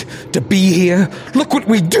right to be here? Look what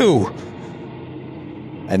we do!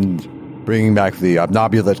 And bringing back the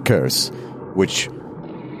obnubulate curse, which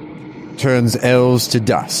turns elves to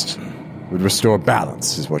dust, would restore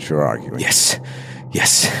balance, is what you're arguing. Yes,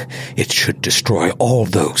 it should destroy all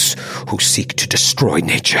those who seek to destroy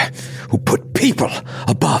nature, who put people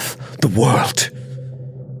above the world.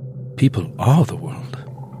 People are the world.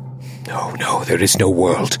 No, there is no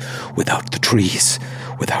world without the trees,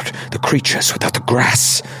 without the creatures, without the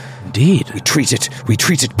grass. Indeed. We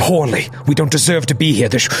treat it poorly. We don't deserve to be here.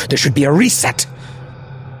 There should be a reset.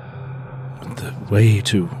 But the way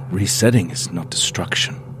to resetting is not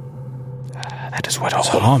destruction. That is what it's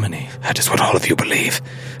harmony. That is what all of you believe.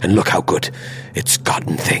 And look how good it's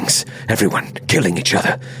gotten things. Everyone killing each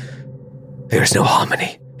other. There is no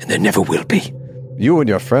harmony, and there never will be. You and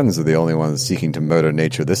your friends are the only ones seeking to murder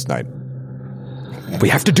nature this night. We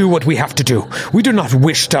have to do what we have to do. We do not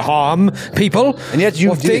wish to harm people, and yet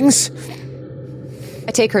you or things.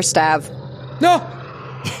 I take her staff. No.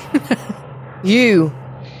 You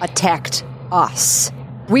attacked us.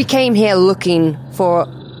 We came here looking for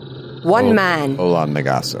one man. Olan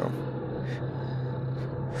Nagaso.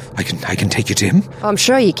 I can take you to him. I'm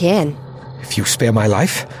sure you can. If you spare my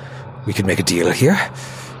life, we can make a deal here.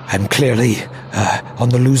 I'm clearly on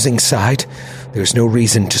the losing side. There's no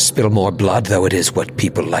reason to spill more blood, though it is what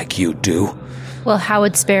people like you do. Well, how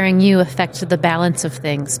would sparing you affect the balance of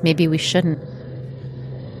things? Maybe we shouldn't.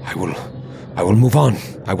 I will move on.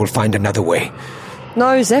 I will find another way.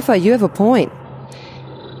 No, Zephyr, you have a point.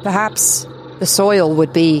 Perhaps the soil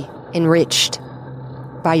would be enriched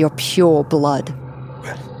by your pure blood.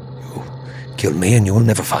 Well, you kill me and you will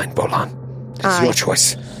never find Bolan. It's your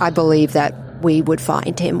choice. I believe that we would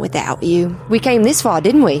find him without you. We came this far,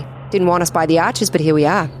 didn't we? Didn't want us by the archers, but here we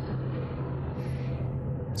are.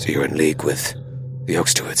 So you're in league with the Oak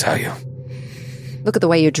Stewards, are you? Look at the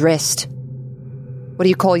way you're dressed. What do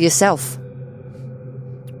you call yourself?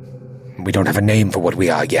 We don't have a name for what we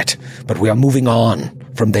are yet, but we are moving on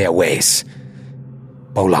from their ways.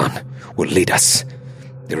 Bolan will lead us.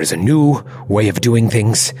 There is a new way of doing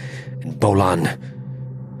things, and Bolan,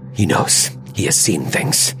 he knows. He has seen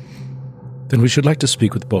things. Then we should like to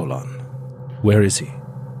speak with Bolan. Where is he?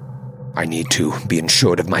 I need to be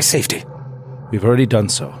ensured of my safety. We've already done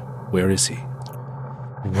so. Where is he?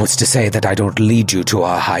 What's to say that I don't lead you to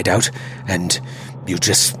our hideout, and you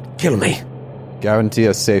just kill me? Guarantee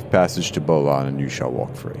a safe passage to Bolan, and you shall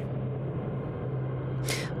walk free.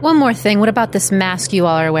 One more thing. What about this mask you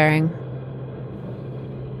all are wearing?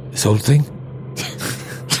 This old thing?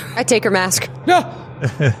 I take her mask. No!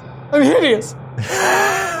 I'm hideous!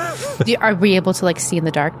 Are we able to, see in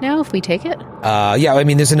the dark now if we take it? Yeah, I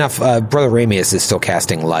mean, there's enough. Brother Ramius is still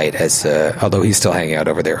casting light, although he's still hanging out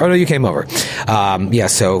over there. Oh, no, you came over. Yeah,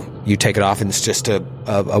 so you take it off, and it's just a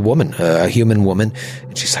woman, a human woman.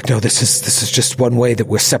 And she's like, no, this is just one way that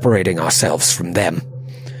we're separating ourselves from them.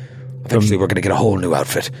 Eventually, we're going to get a whole new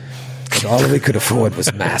outfit. And all we could afford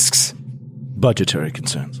was masks. Budgetary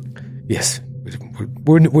concerns. Yes,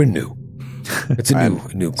 we're new. It's a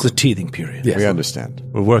new. It's a teething period. Yes. We understand.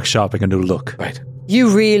 We're workshopping a new look. Right. You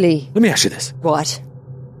really... Let me ask you this. What?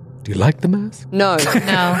 Do you like the mask? No. No.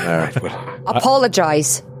 All right, well,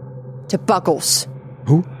 Apologize to Buggles.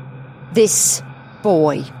 who? This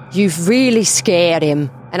boy. You've really scared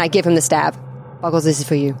him. And I give him the stab. Buggles, this is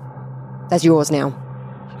for you. That's yours now.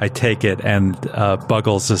 I take it, and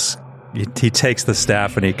Buggles he takes the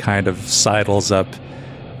staff and he kind of sidles up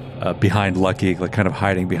behind Lucky, kind of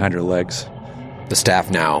hiding behind her legs. The staff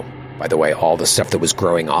now, by the way, all the stuff that was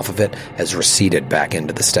growing off of it has receded back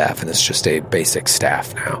into the staff, and it's just a basic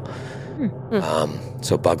staff now.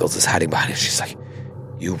 So Buggles is hiding behind it. She's like,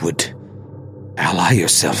 you would ally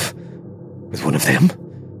yourself with one of them?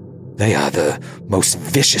 They are the most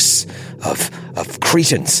vicious of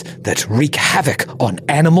cretins that wreak havoc on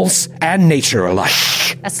animals and nature alike.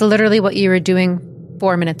 That's literally what you were doing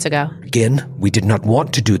 4 minutes ago. Again, we did not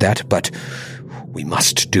want to do that, but we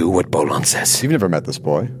must do what Bolon says. You've never met this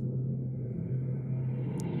boy.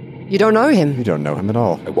 You don't know him. You don't know him at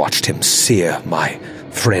all. I watched him sear my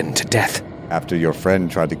friend to death. After your friend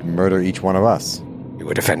tried to murder each one of us. We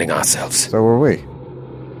were defending ourselves. So were we.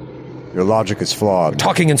 Your logic is flawed.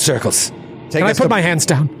 Talking in circles. Can I put my hands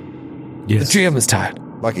down? Yes. The GM is tired.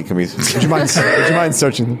 Lucky, would you mind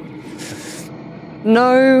searching?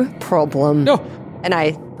 No problem. No. And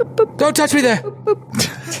I... Don't touch me there.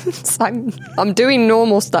 I'm doing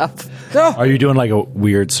normal stuff. No. Are you doing like a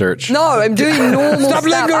weird search? No, I'm doing normal Stop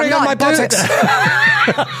stuff. lingering on my buttocks.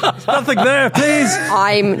 Nothing there,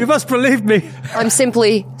 please. You must believe me. I'm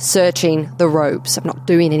simply searching the robes. I'm not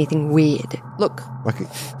doing anything weird. Look, Lucky.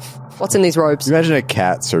 what's in these robes? Imagine a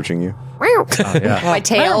cat searching you. My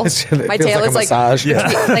tail. My tail is like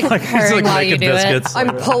Like purring while you making do biscuits. it.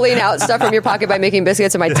 I'm pulling out stuff from your pocket by making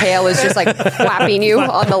biscuits, and my tail is just like flapping you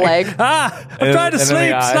on the leg. I'm trying to sleep.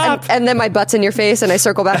 Stop. And then my butt's in your face, and I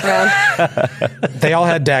circle back around. They all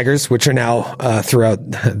had daggers, which are now throughout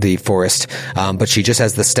the forest, but she just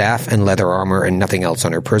has the staff and leather armor and nothing else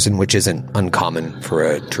on her person, which isn't uncommon for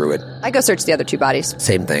a druid. I go search the other two bodies.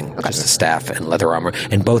 Same thing, just a staff and leather armor,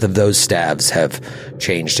 and both of those staves have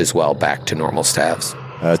changed as well back to normal staves.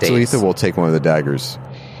 Talitha will take one of the daggers.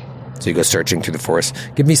 So you go searching through the forest.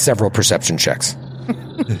 Give me several perception checks.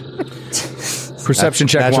 Perception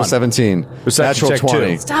check Natural 1. 17. Perception Natural check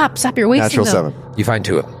 20. 2. Stop, you're wasting Natural them. 7. You find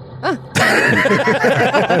two of them. All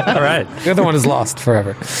right. The other one is lost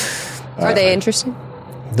forever. Are they interesting?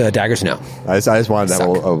 The daggers, no. I just wanted to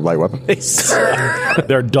have a light weapon.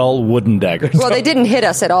 They're dull wooden daggers. Well, they didn't hit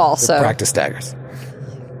us at all, so... Practice daggers.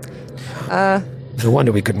 No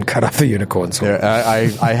wonder we couldn't cut off the unicorn's horn. Yeah,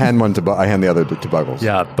 I hand one to I hand the other to Buggles.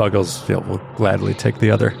 Yeah, Buggles will gladly take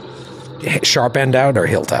the other. Sharp end out or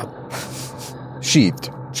hilt out?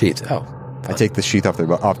 Sheathed. Sheath. Oh. I take the sheath off their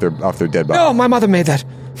dead body. No, my mother made that.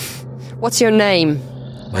 What's your name?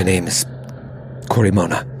 My name is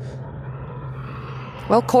Korimona.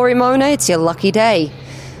 Well, Korimona, it's your lucky day.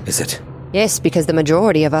 Is it? Yes, because the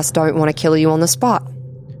majority of us don't want to kill you on the spot.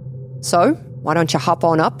 So, why don't you hop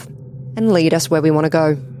on up and lead us where we want to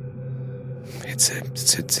go?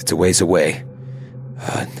 It's a ways away.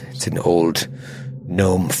 It's an old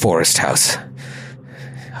gnome forest house.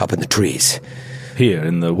 Up in the trees. Here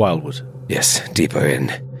in the Wildwood. Yes, deeper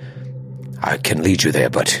in. I can lead you there,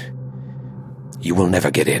 but you will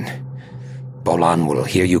never get in. Bolan will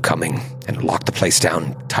hear you coming and lock the place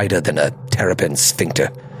down tighter than a terrapin sphincter.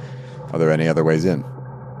 Are there any other ways in?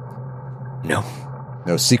 No.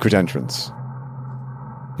 No secret entrance?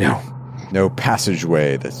 No. No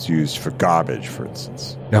passageway that's used for garbage, for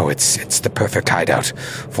instance? No, it's the perfect hideout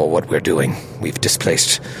for what we're doing. We've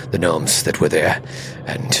displaced the gnomes that were there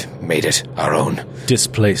and made it our own.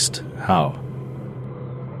 Displaced? How?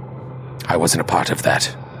 I wasn't a part of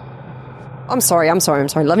that. I'm sorry.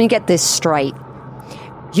 Let me get this straight.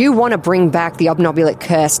 You want to bring back the obnobulate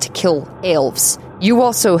curse to kill elves. You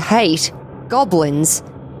also hate goblins,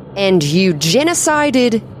 and you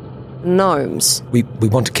genocided gnomes. We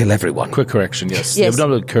want to kill everyone. Quick correction, yes. Yes. The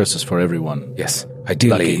abdominal curse is for everyone. Yes,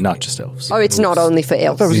 ideally. Lucky, not just elves. Oh, it's not only for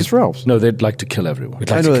elves. That was just for elves. No, they'd like to kill everyone. We'd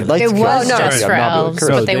like to kill It was no. just for Obnobulate elves, curse.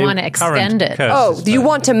 but No, they they- want to extend it. Oh, you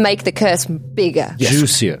want to make the curse bigger. Yes.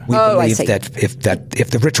 Juicier. We Oh, I believe see. that if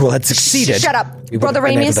the ritual had succeeded, Shut up, we would Brother have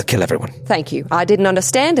been able Ramius. to kill everyone. Thank you. I didn't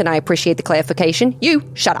understand, and I appreciate the clarification. You,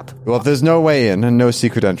 shut up. Well, if there's no way in and no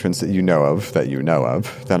secret entrance that you know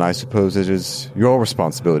of, then I suppose it is your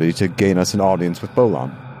responsibility to gain us an audience with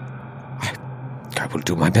Bolan. I will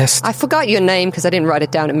do my best. I forgot your name because I didn't write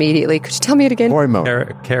it down immediately. Could you tell me it again?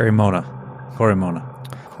 Korimona. Korimona.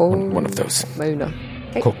 One of those. Korimona.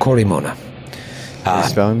 Korimona. Are you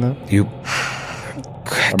spelling that? You.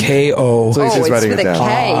 K-O. So he's Oh, just it's writing with it a down.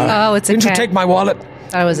 K. Oh, it's a Didn't you K. take my wallet?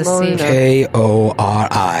 That was a C. Mona.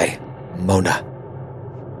 K-O-R-I. Mona.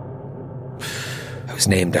 I was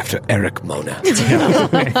named after Eric Mona.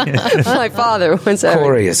 My father was a...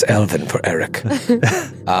 Corey is Elven for Eric.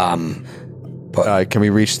 Can we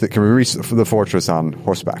reach the fortress on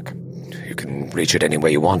horseback? You can reach it any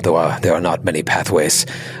way you want, though there are not many pathways.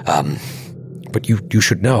 But you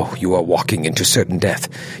should know you are walking into certain death.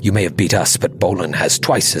 You may have beat us, but Bolan has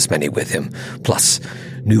twice as many with him, plus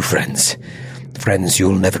new friends. Friends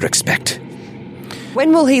you'll never expect.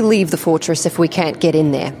 When will he leave the fortress if we can't get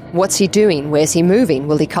in there? What's he doing? Where's he moving?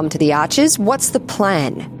 Will he come to the arches? What's the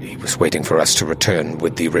plan? He was waiting for us to return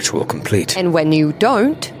with the ritual complete. And when you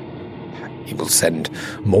don't? He will send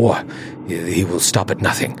more. He will stop at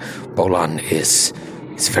nothing. Bolan is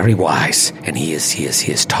very wise, and he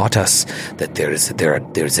has taught us that there is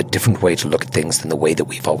a different way to look at things than the way that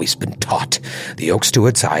we've always been taught. The Oak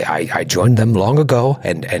Stewards, I joined them long ago,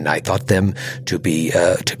 and I thought them to be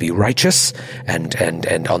righteous and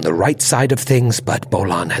on the right side of things. But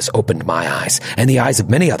Bolan has opened my eyes and the eyes of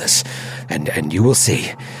many others, and you will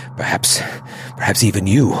see. Perhaps even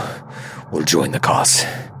you will join the cause.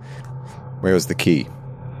 Where was the key?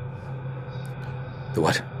 The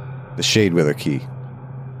what? The Shadewither key.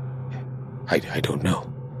 I don't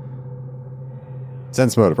know.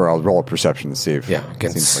 Sense motive, or I'll roll a perception to see if... Yeah,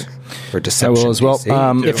 against her I deception. will as well.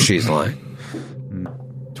 DC, if she's lying.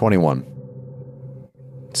 21.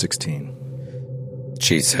 16.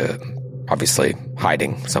 She's obviously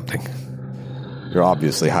hiding something. You're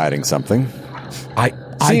obviously hiding something. I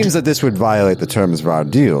Seems that this would violate the terms of our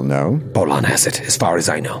deal, no? Bolan has it, as far as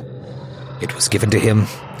I know. It was given to him.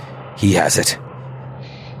 He has it.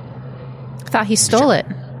 I thought he stole it.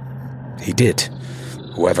 He did.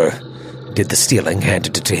 Whoever did the stealing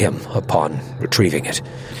handed it to him upon retrieving it.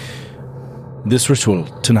 This ritual,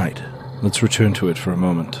 tonight. Let's return to it for a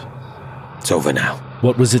moment. It's over now.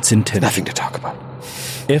 What was its intention? Nothing to talk about.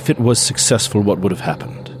 If it was successful, what would have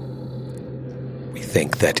happened? We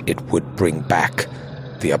think that it would bring back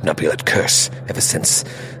the obnubulate curse. Ever since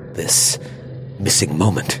this missing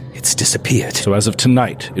moment, it's disappeared. So as of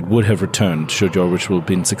tonight, it would have returned should your ritual have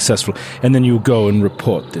been successful, and then you go and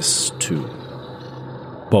report this to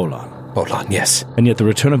Bolan. Bolan, yes. And yet the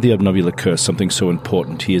return of the obnubulate curse, something so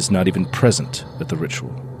important, he is not even present at the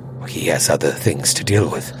ritual. He has other things to deal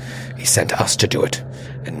with. He sent us to do it,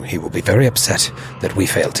 and he will be very upset that we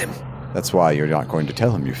failed him. That's why you're not going to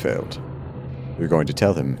tell him you failed. You're going to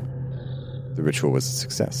tell him the ritual was a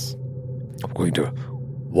success. I'm going to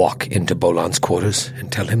walk into Bolan's quarters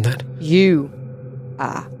and tell him that. You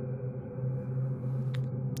are.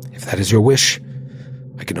 If that is your wish,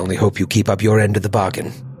 I can only hope you keep up your end of the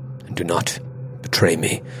bargain and do not betray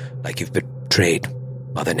me like you've betrayed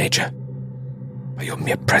Mother Nature by your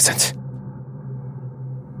mere presence.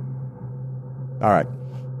 All right.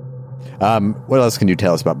 What else can you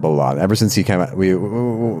tell us about Bolan? Ever since he came out,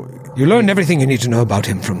 You learned everything you need to know about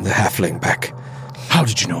him from the halfling back. How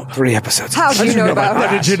did you know about 3 episodes. How do you know about How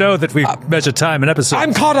that? did you know that we measure time in episodes?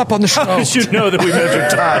 I'm caught up on the show. How did you know that we measured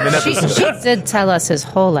time in She did tell us his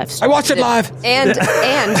whole life I story. watched it live. And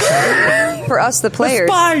for us, the players,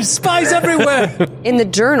 Spies everywhere. in the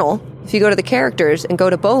journal, if you go to the characters and go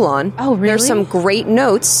to Bolan, Oh, really? there's some great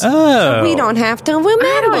notes. Oh. So we don't have to remember.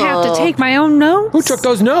 I don't have to take my own notes. Who took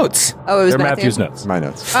those notes? Oh, it was They're Matthew. Matthew's notes. my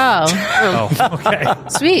notes. Oh, Oh, okay.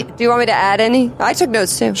 sweet. Do you want me to add any? I took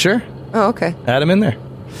notes too. Sure. Oh, okay. Add him in there.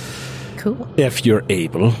 Cool. If you're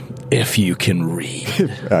able, if you can read.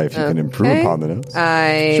 If you can improve Okay. upon the notes.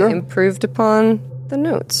 I Sure. improved upon the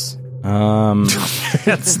notes.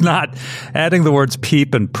 It's not adding the words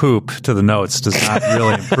peep and poop to the notes does not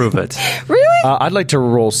really improve it. Really? I'd like to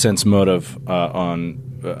roll sense motive on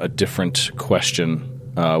a different question,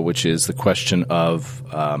 which is the question of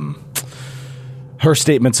her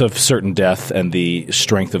statements of certain death and the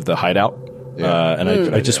strength of the hideout. And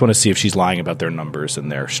I just want to see if she's lying about their numbers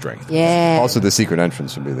and their strength. Yeah. Also, the secret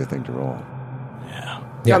entrance would be the thing to roll.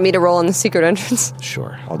 You want me to roll on the secret entrance?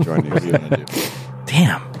 Sure. I'll join you.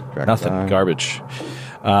 Damn. Correct. Nothing. Garbage.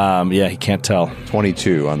 Yeah, he can't tell.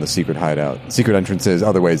 22 on the secret hideout. Secret entrance is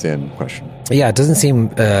other ways in question. Yeah, it doesn't seem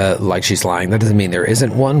like she's lying. That doesn't mean there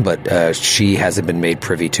isn't one, but she hasn't been made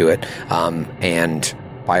privy to it. And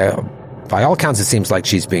by all accounts, it seems like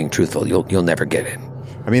she's being truthful. You'll never get in.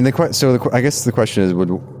 I mean, I guess the question is,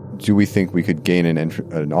 do we think we could gain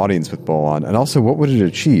an audience with Bolan? And also, what would it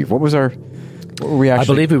achieve? What were we actually... I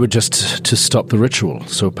believe it would just to stop the ritual.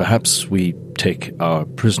 So perhaps we take our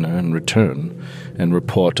prisoner and return and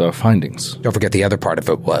report our findings. Don't forget the other part of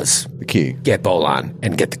it was the key. get Bolan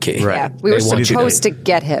and get the key. Yeah. We were They want you supposed to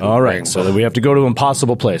get him. All right, so that we have to go to an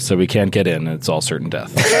impossible place so we can't get in, and it's all certain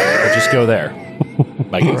death. We'll just go there.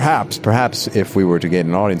 Perhaps if we were to gain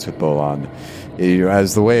an audience with Bolan,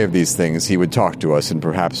 as the way of these things, he would talk to us, and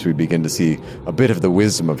perhaps we'd begin to see a bit of the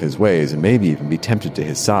wisdom of his ways, and maybe even be tempted to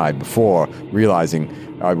his side before realizing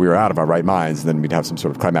we were out of our right minds, and then we'd have some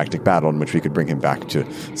sort of climactic battle in which we could bring him back to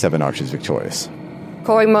Seven Arches victorious.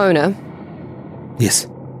 Koimona, Yes.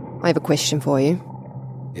 I have a question for you.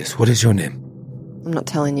 Yes. What is your name? I'm not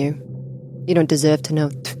telling you. You don't deserve to know.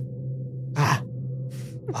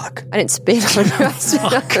 Fuck. I didn't spit on you. I spit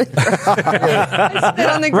on the ground. I spit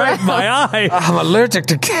on the Right, ground. my eye. I'm allergic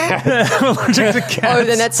to cats. I'm allergic to cats. Oh,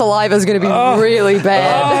 then that saliva is going to be really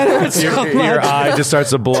bad. Your eye just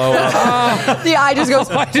starts to blow up. The eye just goes.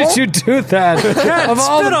 Why did you do that? Cat,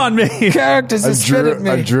 spit on me. Characters that spit at me.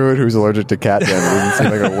 A druid who's allergic to cat den doesn't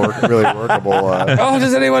seem like a really workable. Oh,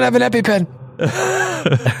 does anyone have an EpiPen?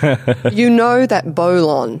 You know that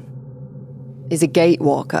Bolon is a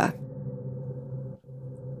Gatewalker.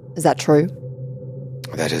 Is that true?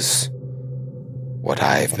 That is what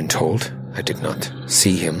I've been told. I did not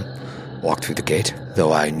see him walk through the gate,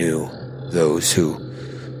 though I knew those who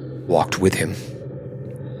walked with him.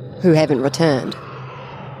 Who haven't returned.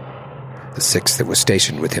 The 6 that were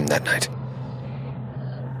stationed with him that night.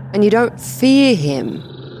 And you don't fear him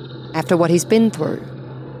after what he's been through.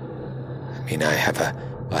 I mean, I have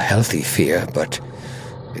a healthy fear, but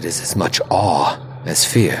it is as much awe as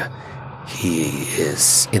fear. He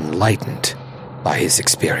is enlightened by his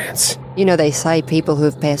experience. You know, they say people who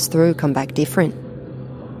have passed through come back different.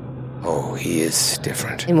 Oh, he is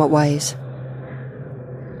different. In what ways?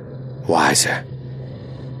 Wiser.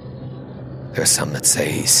 There are some that say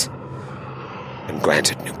he's been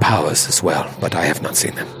granted new powers as well, but I have not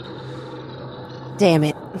seen them. Damn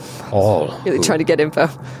it. All Really who trying to get info.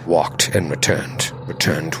 walked and returned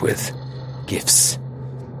with gifts.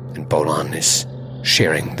 And Bolon is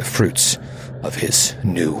sharing the fruits of his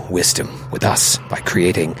new wisdom with us by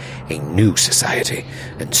creating a new society.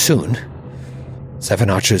 And soon, 7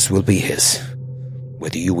 archers will be his,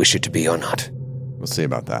 whether you wish it to be or not. We'll see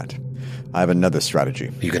about that. I have another strategy.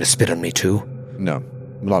 Are you going to spit on me too? No,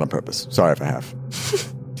 not on purpose. Sorry if I have.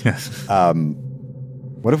 Yes.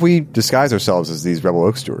 What if we disguise ourselves as these Rebel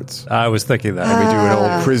Oak stewards? I was thinking that. And we do an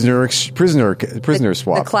old prisoner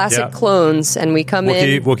swap. The classic Yeah. clones, and we come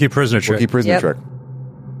in. We'll keep prisoner trick. Rookie prisoner Yep. trick.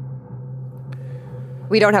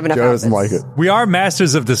 We don't have enough Joe doesn't outfits. like it. We are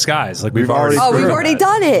masters of disguise. Like we've already. Oh, we've proven already that.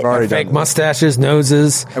 done it. We've already Fake done mustaches,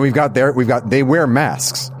 noses. And they wear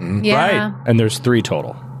masks, Yeah. Right. And there's 3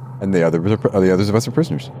 total. and the others of us are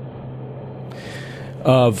prisoners.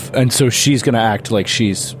 And so she's going to act like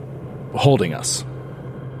she's holding us.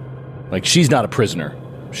 Like she's not a prisoner.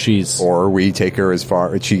 She's Or we take her as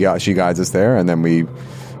far she guides us there, and then we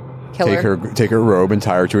Kill her. take her robe and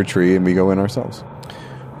tie her to a tree, and we go in ourselves.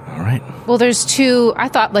 all right. Well, there's 2. I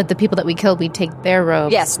thought like the people that we killed, we'd take their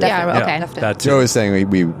robes. Yes, definitely. Yeah. Okay. Definitely. That too. Joe is saying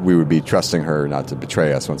we would be trusting her not to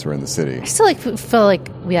betray us once we're in the city I still feel like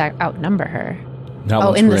we outnumber her. Not Oh,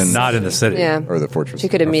 once in we're the in. Not in the city. Yeah. or the fortress. She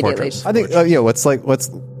could immediately. fortress. I think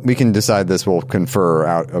let's we can decide this. We'll confer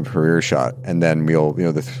out of her earshot, and then we'll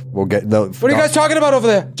get the. What are you guys talking about over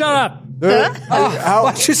there? Shut up.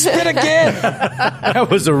 Why'd you spit again? That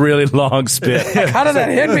was a really long spit. How did that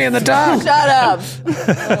hit me in the dark? Shut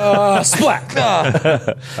up. Splat.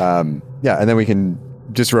 Yeah, and then we can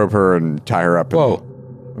disrobe her and tie her up. Whoa.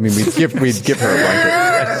 I mean, we'd give her a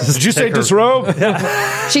blanket. Did you say disrobe?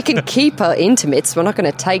 She can keep her intimates. We're not going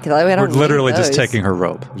to take those. We're literally just taking her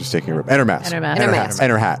robe. Just taking her and her mask, And her mask. And her mask.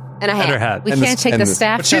 and her hat. And a hat. And her hat. We And can't the- take and the the-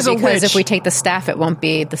 staff But she's though, a because witch. if we take the staff, it won't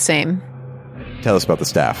be the same. Tell us about the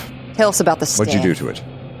staff. Tell us about the staff. What'd you do to it?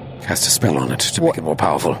 Cast a spell on it to make it more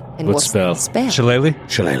powerful. And What what's spell? the spell? Shillelagh?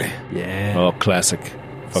 Shillelagh. Oh, classic.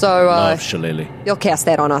 Fucking So, love shillelagh. You'll cast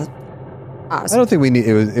that on us. I don't think we need.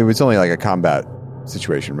 It was only like a combat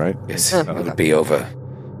situation, right? Yes, it would be over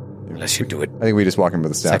unless you do it I think we just walk in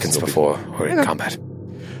with the staff. seconds It'll be- before we're in combat.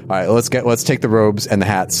 All right, let's take the robes and the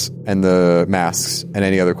hats and the masks and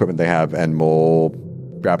any other equipment they have, and we'll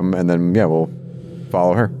grab them, and then we'll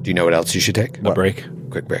follow her. Do you know what else you should take? A break.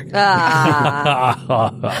 Quick break.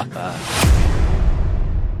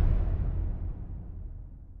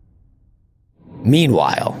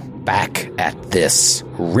 Meanwhile, back at this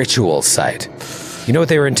ritual site, you know what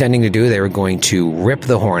they were intending to do? They were going to rip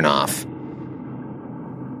the horn off,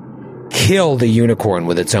 kill the unicorn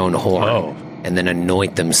with its own horn, and then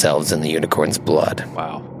anoint themselves in the unicorn's blood.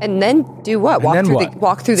 Wow. And then do what? And then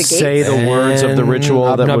Walk through the gate. Say the words of the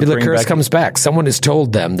ritual that no, would the bring curse back. comes back. Someone has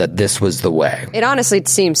told them that this was the way. It honestly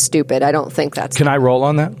seems stupid. I don't think that's. Can I roll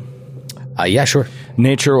on that? Yeah, sure.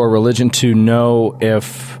 Nature or religion to know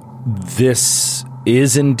if this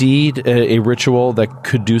is indeed a ritual that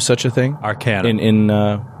could do such a thing? Arcana.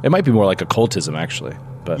 It might be more like occultism, actually.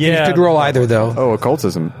 But Yeah. You could roll either, though. Oh,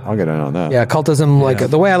 occultism. I'll get in on that. Yeah, occultism, like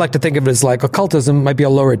the way I like to think of it is like occultism might be a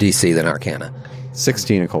lower DC than Arcana.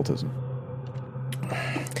 16 occultism.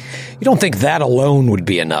 You don't think that alone would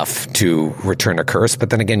be enough to return a curse, but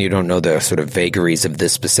then again, you don't know the sort of vagaries of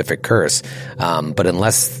this specific curse. But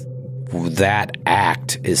unless that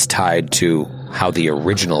act is tied to how the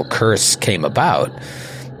original curse came about,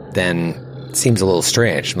 then seems a little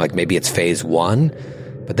strange. Like maybe it's phase 1,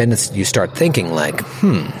 but then you start thinking like,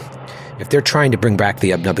 if they're trying to bring back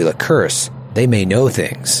the Obnubula curse, they may know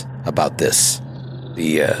things about this,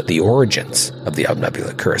 the origins of the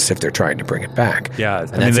Obnubula curse if they're trying to bring it back. Yeah, And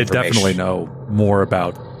I mean, that's they information. definitely know more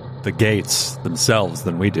about the gates themselves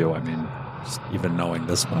than we do. I mean, just even knowing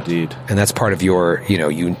this much. Indeed. And that's part of your,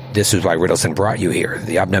 this is why Riddleson brought you here.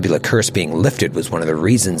 The Obnubula curse being lifted was one of the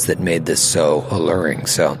reasons that made this so alluring.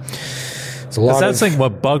 So it's a lot That's of... like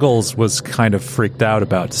what Buggles was kind of freaked out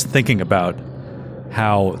about, just thinking about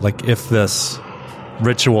how, like, if this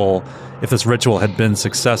ritual had been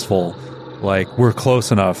successful, like, we're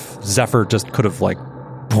close enough, Zephyr just could have, like,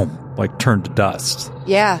 boom, like, turned to dust.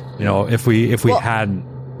 Yeah. If we hadn't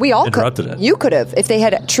We all interrupted could. it. You could have. If they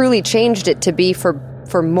had truly changed it to be for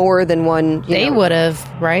more than one They would have,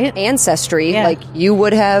 right? ancestry, Yeah. like you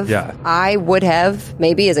would have, Yeah. I would have,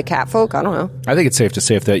 maybe as a catfolk, I don't know. I think it's safe to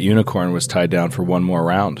say if that unicorn was tied down for one more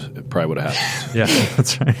round, it probably would have happened. Yeah,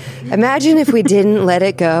 that's right. Imagine if we didn't let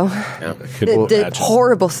it go. Could The imagine.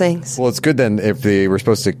 horrible things. Well, it's good then if they were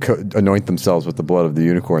supposed to anoint themselves with the blood of the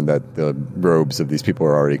unicorn, that the robes of these people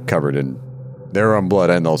are already covered in their own blood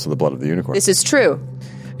and also the blood of the unicorn. This is true.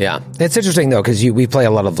 Yeah. It's interesting, though, because we play a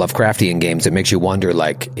lot of Lovecraftian games. It makes you wonder,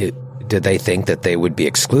 like, did they think that they would be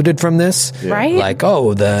excluded from this? Right? Like,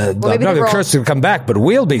 the maybe they were all- curse will come back, but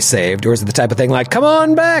we'll be saved. Or is it the type of thing like, come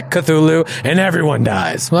on back, Cthulhu, and everyone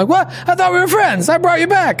dies? I'm like, what? I thought we were friends. I brought you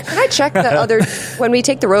back. Can I check the other, when we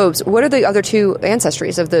take the robes, what are the other two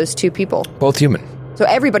ancestries of those two people? Both human. So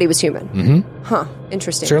everybody was human. Mm-hmm. Huh.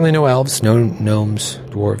 Interesting. Certainly no elves, no gnomes,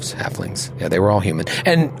 dwarves, halflings. Yeah, they were all human.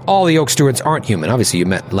 And all the Oak Stewards aren't human. Obviously, you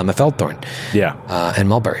met Lemma Feldthorn. Yeah. And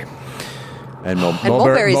Mulberry. And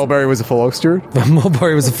Mulberry's- Mulberry was a full oak steward?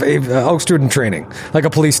 Mulberry was a Oak Steward in training, like a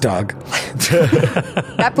police dog.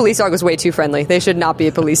 That police dog was way too friendly. They should not be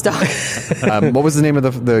a police dog. What was the name of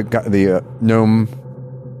the gnome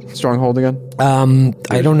stronghold again?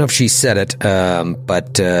 I don't know if she said it,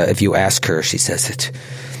 but if you ask her, she says it.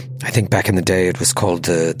 I think back in the day it was called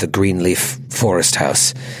the Greenleaf Forest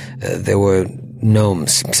House. There were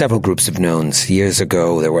gnomes, several groups of gnomes. Years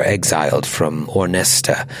ago, they were exiled from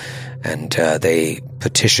Ornesta, and they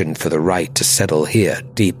petitioned for the right to settle here,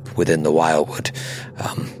 deep within the Wildwood.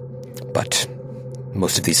 But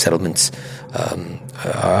most of these settlements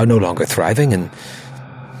are no longer thriving, and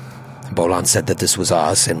Bolan said that this was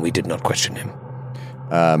ours, and we did not question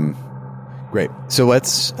him. Great. So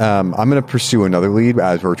let's. I'm going to pursue another lead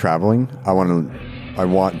as we're traveling. I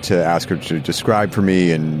want to ask her to describe for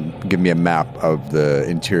me and give me a map of the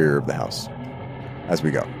interior of the house as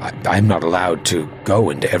we go. I'm not allowed to go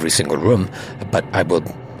into every single room, but I will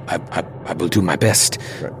do my best.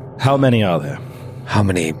 Right. How many are there? How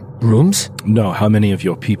many rooms? No, how many of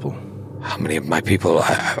your people? How many of my people?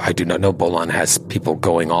 I do not know. Bolan has people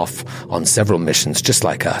going off on several missions just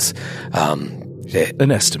like us.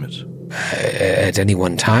 An estimate. At any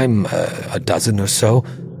one time, a dozen or so.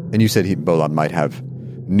 And you said Bolan might have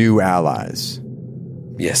new allies.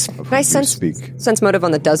 Yes. Of whom Can I you sense speak. motive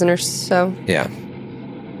on the dozen or so? Yeah.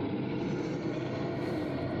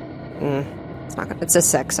 It's not. It's a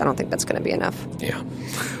 6. I don't think that's going to be enough. Yeah.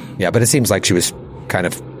 Yeah, but it seems like she was kind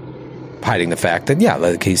of hiding the fact that,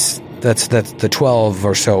 like that's the 12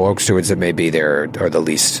 or so Oak Stewards that may be there are the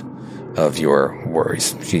least of your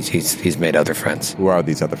worries. He's made other friends. Who are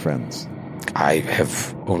these other friends? I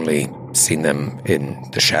have only seen them in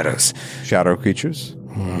the shadows. Shadow creatures?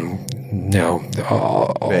 No,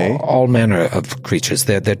 all manner of creatures.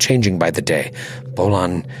 They're changing by the day.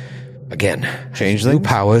 Bolan, again, Changelings? new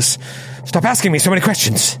powers. Stop asking me so many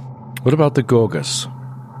questions. What about the Gorgas?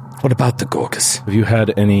 What about the Gorgas? Have you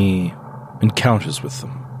had any encounters with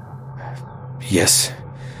them? Yes,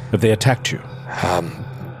 Have they attacked you?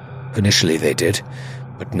 initially they did,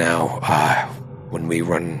 but now, when we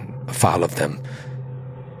run afoul of them,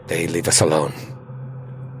 they leave us alone.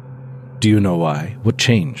 Do you know why? What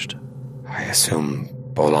changed? I assume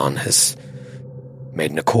Bolan has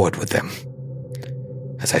made an accord with them.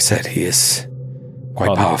 As I said, he is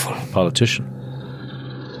quite powerful. Politician.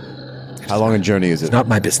 How long a journey is it? It's not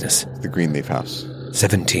my business. The Greenleaf House.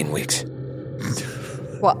 17 weeks.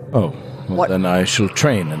 Well, Oh, well, What? then I shall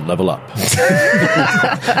train and level up.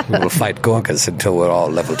 We will fight Gorgas until we're all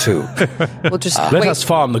level 2. we'll just Let wait. us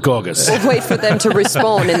farm the Gorgas. Wait for them to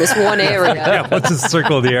respawn in this one area, Let's just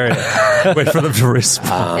circle the area. Wait for them to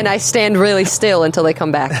respond. and I stand really still until they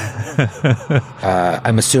come back.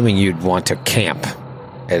 I'm assuming you'd want to camp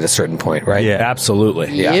at a certain point, right? Yeah.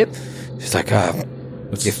 Absolutely. Yeah. Yep. It's like,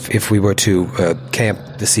 if we were to camp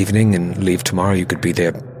this evening and leave tomorrow, you could be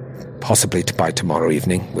there possibly by tomorrow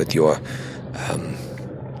evening with your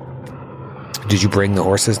Did you bring the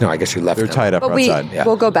horses? No, I guess you left They're them. tied up But outside.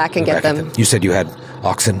 we'll go back and get Back at them. You said you had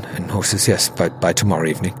oxen and horses, yes, by tomorrow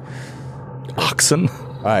evening. Oxen.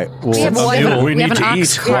 All right. We have Well, one. We We have need an to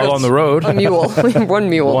ox eat cart. while on the road. A mule. We have one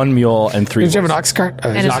mule. One mule and 3 Did you have an horses. ox cart?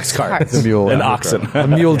 And An his ox cart. the mule An and the oxen. A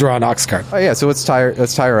mule-drawn ox cart. Oh yeah, so let's tie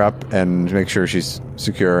her up and make sure she's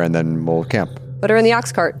secure, and then we'll camp. Put her in the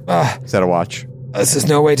ox cart. Set a watch. This is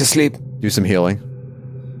no way to sleep. Do some healing.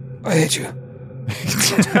 I hate you.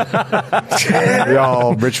 We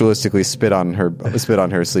all ritualistically spit on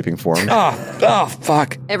her sleeping form. Oh,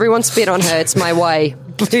 fuck. Everyone spit on her. It's my way.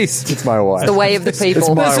 Please. It's my wife. The way of the people. It's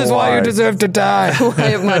my This is why you wife. deserve to die. The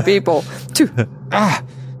way of my people. All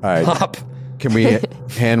right. Up. Can we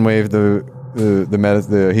hand wave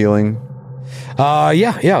the healing?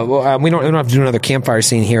 Yeah. Well, we don't have to do another campfire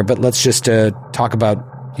scene here, but let's just talk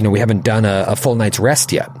about, we haven't done a full night's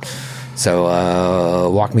rest yet. So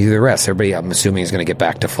walk me through the rest. Everybody, I'm assuming, is going to get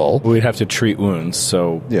back to full. We'd have to treat wounds,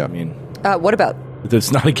 so Yeah. I mean, What about?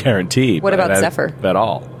 it's not a guarantee. What about Zephyr? At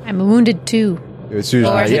all? I'm wounded too. It's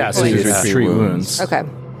usually Yeah, so you usually can treat wounds. Okay.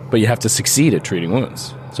 But you have to succeed at treating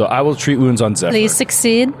wounds. So I will treat wounds on Zephyr. Please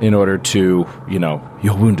succeed. In order to,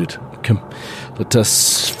 you're wounded. Come, let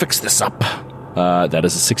us fix this up. That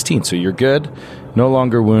is a 16, so you're good. No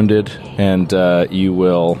longer wounded, and you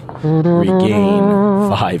will regain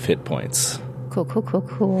 5 hit points.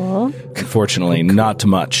 Cool. Unfortunately, not too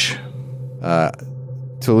much.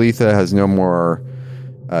 Talitha has no more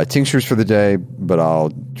tinctures for the day, but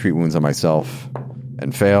I'll treat wounds on myself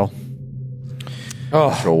and fail.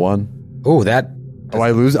 Go 1. Oh, that. Oh,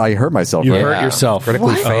 I lose. I hurt myself. You right? hurt yourself.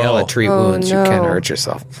 Critically fail at treat Oh, wounds. no. You can hurt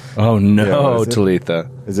yourself. Oh, Yeah, no, what is it? Talitha.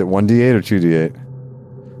 Is it 1d8 or 2d8?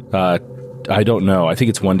 I don't know. I think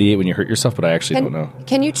it's 1d8 when you hurt yourself, but I actually don't know.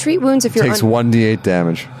 Can you treat wounds if you're Takes 1d8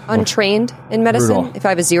 damage. untrained in medicine? Brutal. If I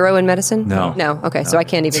have a 0 in medicine? No. No. Okay, so I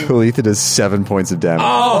can't even. Talitha does 7 points of damage.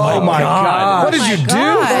 Oh, my God. What did you do?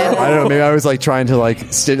 I don't know. Maybe I was trying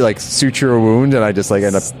to suture a wound, and I just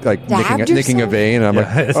end up Stabbed nicking a yourself? vein, and I'm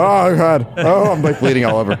oh god, oh I'm bleeding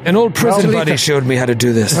all over. An old prison Help. buddy showed me how to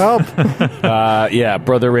do this. Help! Yeah,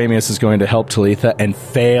 Brother Ramius is going to help Talitha and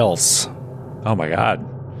fails. Oh my god.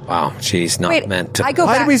 Wow, she's not Wait, meant to. I go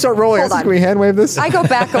Why back. did we start rolling? Hold on. Can we hand wave this? I go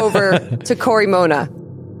back over to Cory Mona.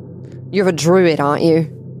 You're a druid, aren't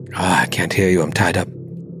you? I can't hear you. I'm tied up.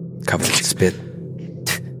 Covered in spit.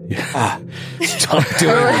 Stop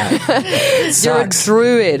doing that. You're a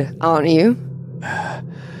druid, aren't you?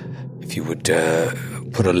 If you would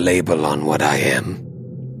put a label on what I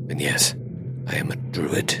am, then yes, I am a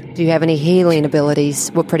druid. Do you have any healing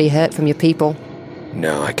abilities? We're pretty hurt from your people.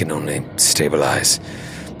 No, I can only stabilize.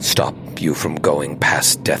 Stop you from going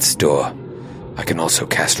past death's door. I can also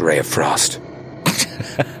cast Ray of Frost.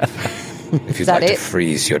 If you'd that like to it?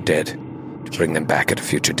 freeze your dead, to bring them back at a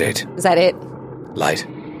future date. Is that it? Light.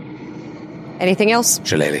 Anything else?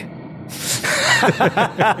 Shillelagh.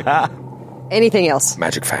 Anything else?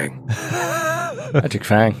 Magic Fang. Magic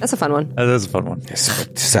Fang. That's a fun one. That is a fun one. Yes,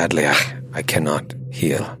 but sadly, I cannot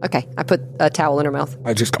heal. Okay, I put a towel in her mouth.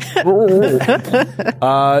 I just got...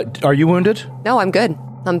 Are you wounded? No, I'm good.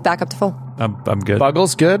 I'm back up to full. I'm good.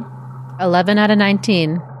 Buggles, good? 11 out of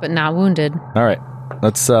 19, but not wounded. All right.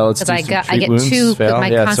 Let's do Because I some treat get wounds. 2, Fail. but my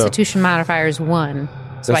Yeah, so Constitution modifier is 1.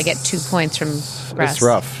 So I get That's- 2 points from rest. It's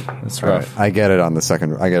rough. It's rough. I get it on the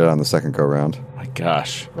second. I get it on the second go round. My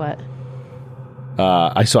gosh. What?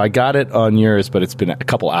 I got it on yours, but it's been a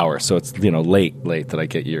couple hours, so it's late that I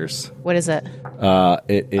get yours. What is it?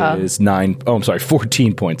 It is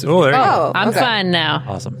 14 points. Oh, there you go. Oh, I'm okay. fine now.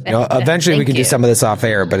 Awesome. Eventually, we Thank can do you. some of this off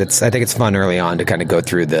air, but I think it's fun early on to kind of go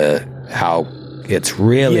through how it's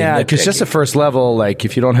really Yeah, because just nitpicky. the first level,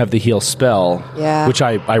 if you don't have the heal spell, Yeah. which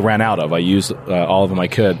I ran out of, I used all of them I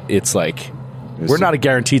could. It's we're not a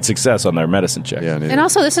guaranteed success on their medicine check. Yeah, neither. And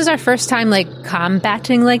also, this is our first time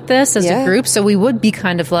combating like this as Yeah. a group, so we would be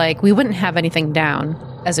kind of we wouldn't have anything down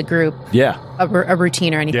as a group, Yeah. a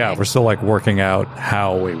routine or anything. Yeah, we're still working out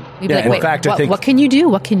how we. We'd be Yeah, in wait, fact, I what, think- what can you do?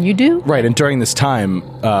 What can you do? Right, and during this time,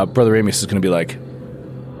 Brother Amos is going to be like,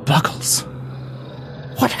 Buggles,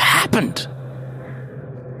 what happened?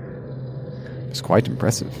 It's quite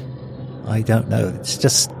impressive. I don't know. It's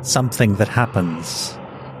just something that happens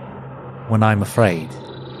when I'm afraid.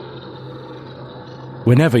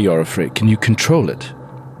 Whenever you're afraid, can you control it?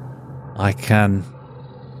 I can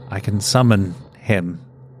summon him.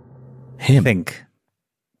 Him? Think.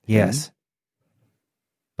 Yes.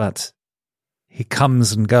 But he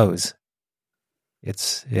comes and goes.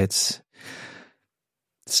 It's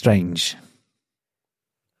strange.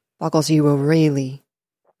 Buggles, you were really,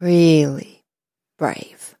 really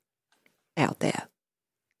brave out there.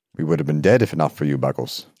 We would have been dead if not for you,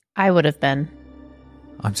 Buckles. I would have been.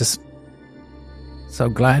 I'm just so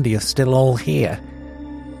glad you're still all here.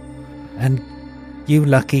 And you,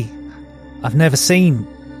 Lucky, I've never seen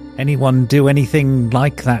anyone do anything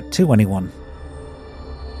like that to anyone.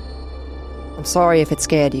 I'm sorry if it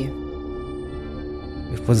scared you.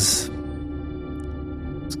 It was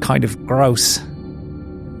kind of gross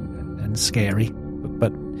and scary,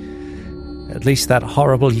 but at least that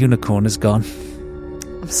horrible unicorn is gone.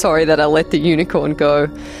 I'm sorry that I let the unicorn go,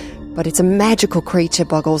 but it's a magical creature,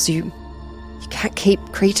 Buggles. You can't keep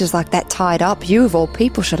creatures like that tied up. You, of all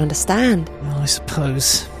people, should understand. Well, I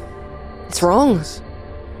suppose. It's wrong.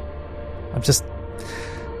 I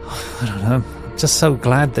don't know, I'm just so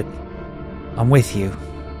glad that I'm with you.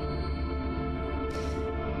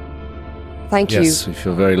 Thank you. Yes, we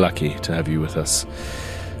feel very lucky to have you with us.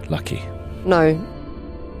 Lucky. No.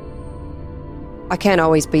 I can't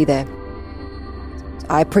always be there.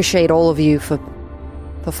 I appreciate all of you for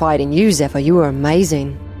fighting. You, Zephyr, you were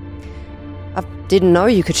amazing. I didn't know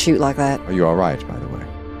you could shoot like that. Are you all right, by the way?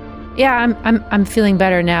 Yeah, I'm feeling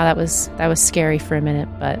better now. That was scary for a minute,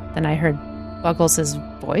 but then I heard Buggles'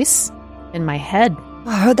 voice in my head.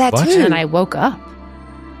 I heard that too. And I woke up.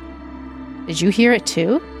 Did you hear it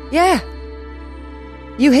too? Yeah.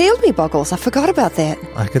 You healed me, Buggles. I forgot about that.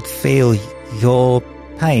 I could feel your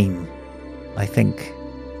pain, I think.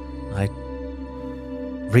 I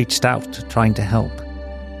reached out trying to help.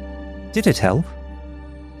 Did it help?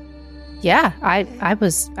 Yeah, I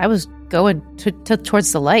was going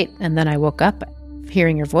towards the light, and then I woke up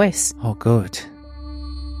hearing your voice. Oh, good.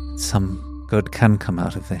 Some good can come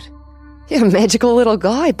out of it. You're a magical little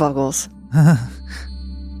guy, Buggles.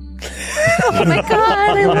 Oh my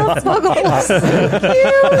god, I love Buggles.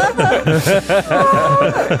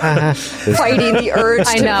 Fighting the urge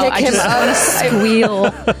to pick him up. Squeal.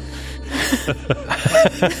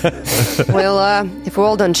 Well, if we're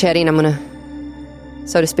all done chatting, I'm gonna,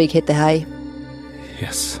 so to speak, hit the hay.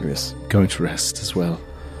 Yes. Going to rest as well.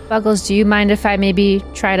 Buggles, do you mind if I maybe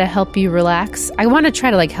try to help you relax? I want to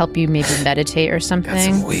try to help you maybe meditate or something.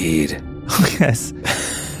 Got some weed. Yes.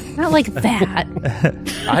 Not like that.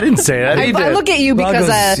 I didn't say that. I look at you because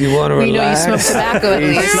Buggles, you wanna we know you smoke relax? tobacco at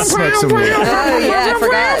least. Smoke some weed. Oh yeah,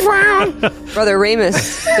 I forgot. Brother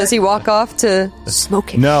Remus, does he walk off to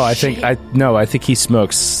smoking? No, I think he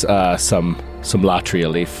smokes some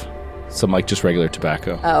latria leaf. Some just regular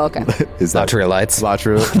tobacco. Oh, okay. Is that Latria lights.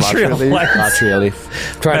 Latria leaf? Latria leaf.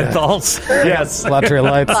 Menthols. Yes. Latria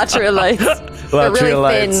lights. Latria lights. They're really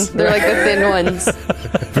lights. thin. They're like the thin ones.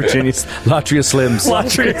 Virginia's Latria Slims.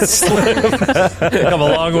 Latria Slims. Come a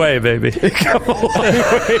long way, baby.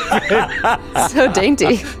 So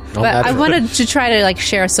dainty. But I wanted to try to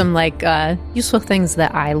share some useful things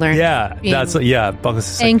that I learned. Yeah, being Buggles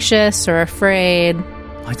is anxious or afraid.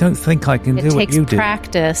 I don't think I can It do what takes you do.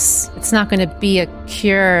 practice. It's not going to be a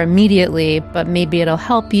cure immediately, but maybe it'll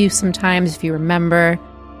help you sometimes if you remember.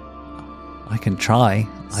 I can try.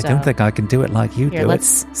 I don't So- think I can do it like you Here, do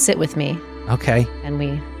let's sit with me. it. Okay. And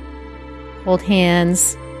we hold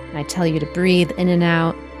hands, and I tell you to breathe in and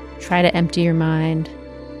out. Try to empty your mind.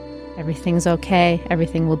 Everything's okay.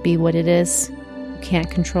 Everything will be what it is. You can't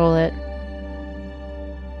control it.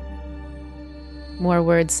 More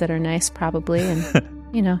words that are nice, probably, and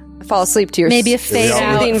Fall asleep to your maybe a fade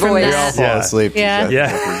out soothing from voice. We all that. fall asleep. Yeah.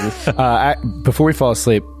 Yeah. Before we fall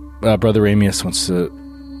asleep, Brother Ramius wants to,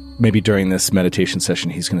 maybe during this meditation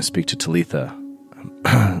session, he's going to speak to Talitha.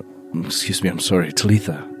 Excuse me, I'm sorry,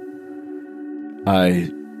 Talitha.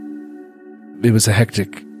 It was a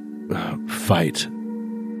hectic fight,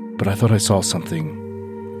 but I thought I saw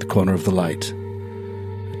something at the corner of the light.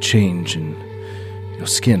 A change in your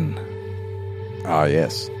skin. Ah,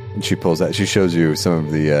 yes. And she pulls out. She shows you some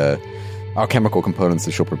of the alchemical components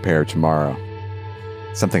that she'll prepare tomorrow.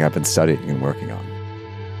 Something I've been studying and working on.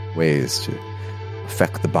 Ways to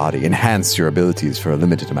affect the body, enhance your abilities for a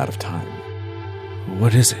limited amount of time.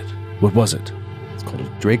 What is it? What was it? It's called a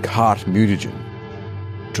Drakeheart mutagen.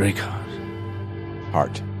 Drakeheart.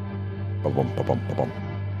 Heart. Ba-bum, ba-bum, ba-bum.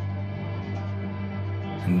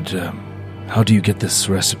 And how do you get this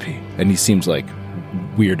recipe? And he seems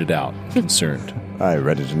weirded out, concerned. I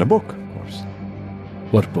read it in a book, of course.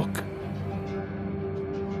 What book?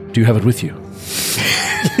 Do you have it with you?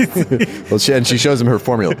 Well, she shows him her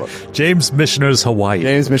formula book. James Missioner's Hawaii.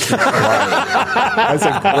 James Mr. That's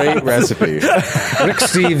a great recipe. Rick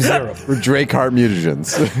Steve Zero. For Drakeheart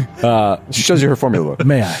mutagens. She shows you her formula book.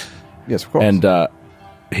 May I? Yes, of course. And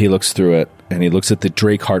he looks through it, and he looks at the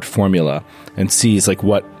Drakeheart formula and sees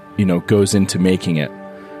what goes into making it.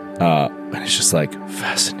 And it's just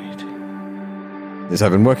fascinating. Yes,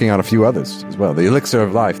 I've been working on a few others as well. The elixir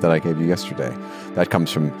of life that I gave you yesterday.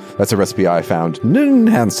 That's a recipe I found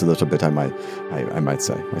enhanced a little bit, I might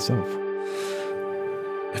say myself.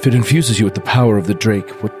 If it infuses you with the power of the Drake,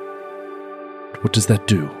 what does that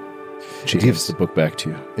do? She gives the book back to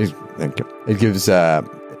you. Thank you. It gives,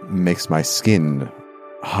 makes my skin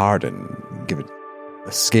harden, give it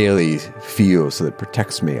a scaly feel so that it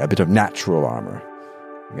protects me, a bit of natural armor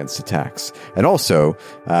against attacks. And also,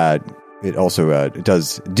 it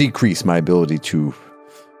does decrease my ability to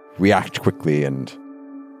react quickly and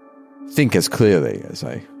think as clearly as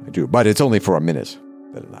I do. But it's only for a minute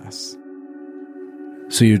that it lasts.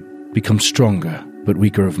 So you become stronger, but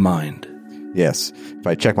weaker of mind. Yes. If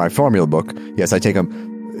I check my formula book, yes, I take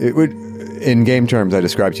in game terms, I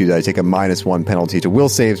describe to you that I take a -1 penalty to will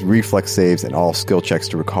saves, reflex saves, and all skill checks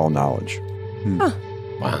to recall knowledge. Huh.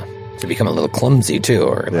 Wow. To become a little clumsy, too,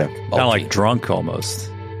 or Yeah. Kind of like drunk, almost.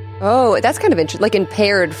 Oh, that's kind of interesting. Like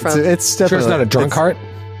impaired from... It's Sure, definitely it's not a drunk heart?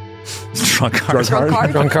 Drunk heart. Drunk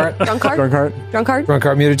card? Drunk heart? Drunk card? Drunk heart. Drunk card? Drunk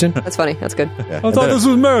heart mutagen? That's funny. That's good. Yeah. I thought this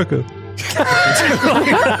was America.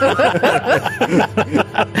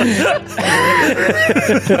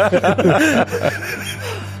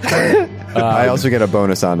 I also get a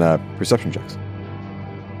bonus on perception checks.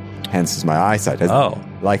 Hence is my eyesight.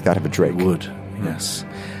 Like that of a Drake. Would, yes.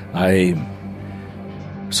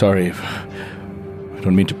 Sorry, I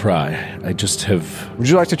don't mean to pry. I just have... Would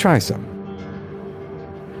you like to try some?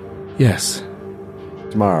 Yes.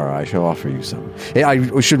 Tomorrow I shall offer you some.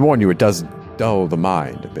 I should warn you, it does dull the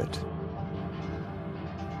mind a bit.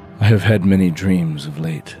 I have had many dreams of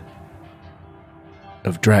late.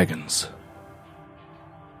 Of dragons.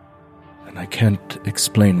 And I can't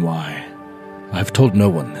explain why. I've told no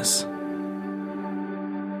one this.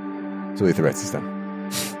 So Letha writes this down.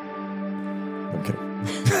 I'm kidding.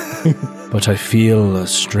 But I feel a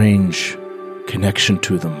strange connection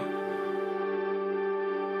to them.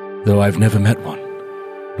 Though I've never met one.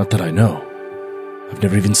 Not that I know. I've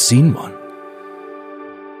never even seen one.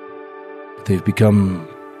 But they've begun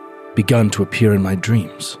to appear in my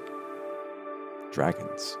dreams.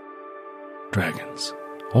 Dragons. Dragons.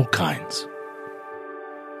 All kinds.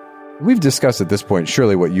 We've discussed at this point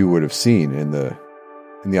surely what you would have seen in the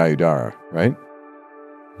Ayudara, right?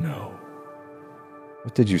 No.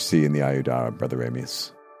 What did you see in the Ayudara, Brother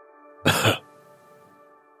Amius? I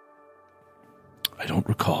don't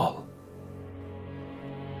recall.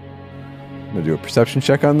 I'm going to do a perception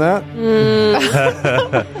check on that.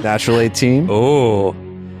 Natural 18. Oh.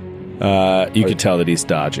 You could tell that he's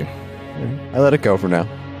dodging. I let it go for now.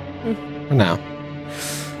 For now.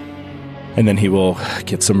 And then he will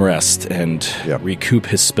get some rest and Yep. recoup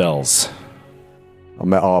his spells.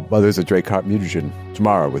 There's a Dracart mutagen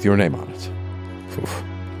tomorrow with your name on it. Oof.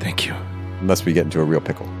 Thank you. Unless we get into a real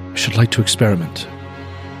pickle. I should like to experiment.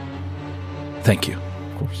 Thank you.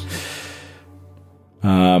 Of course.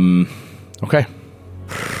 Okay.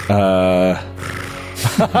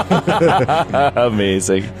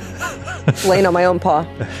 Amazing. Laying on my own paw.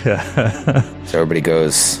 So everybody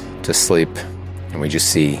goes to sleep, and we just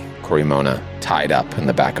see Korimona tied up in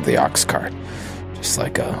the back of the ox cart. Just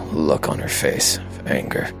like a look on her face of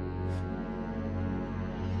anger.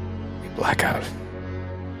 We black out.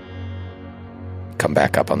 Come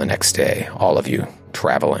back up on the next day, all of you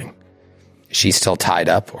traveling. Is she still tied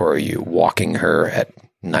up, or are you walking her at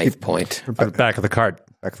knife point? Back of the cart.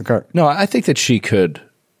 Back of the cart. No, I think that she could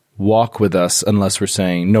walk with us unless we're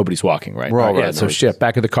saying nobody's walking, right? We're all Yeah, right, so nobody's- shit,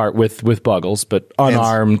 back of the cart with Buggles, but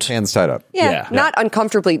unarmed. Hands tied up. Yeah, not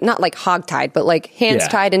uncomfortably, not like hog-tied, but like hands Yeah.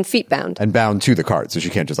 tied and feet bound. And bound to the cart, so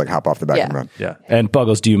she can't just like hop off the back Yeah. and run. Yeah. And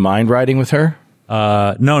Buggles, do you mind riding with her?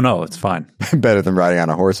 No, it's fine. Better than riding on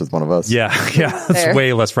a horse with one of us. Yeah. Fair. It's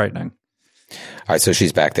way less frightening. All right, so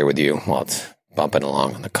she's back there with you while it's bumping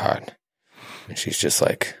along on the cart. And she's just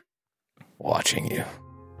like watching you.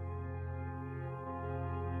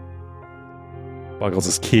 Buggles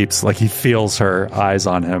just keeps, like, he feels her eyes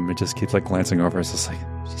on him and just keeps, like, glancing over. It's just like,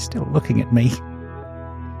 She's still looking at me.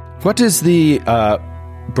 What is the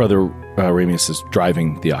Brother Ramius is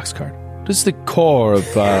driving the ox cart? What is the core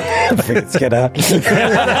of... Let's get out.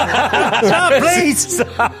 Stop, please!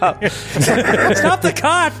 Stop the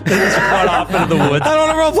cart! run off into the woods. I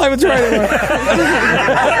don't want to roleplay with you anymore.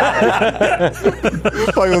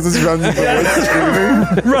 Buggles just runs into the woods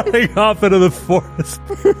screaming. Running off into the forest.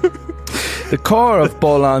 the core of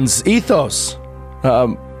Bolan's ethos.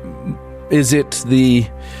 Is it the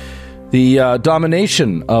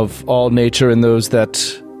domination of all nature and those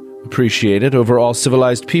that appreciate it over all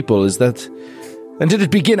civilized people? Is that... And did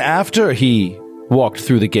it begin after he walked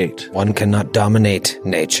through the gate. One cannot dominate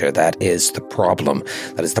nature. That is the problem.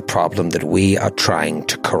 That is the problem that we are trying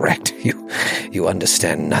to correct. You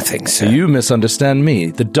understand nothing, sir. You misunderstand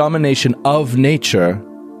me. The domination of nature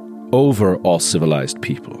over all civilized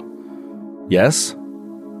people. Yes?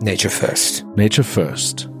 Nature first. Nature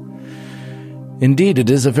first. Indeed, it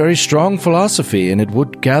is a very strong philosophy, and it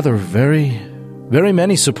would gather very, very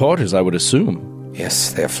many supporters, I would assume.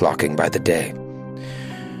 Yes, they are flocking by the day.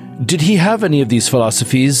 Did he have any of these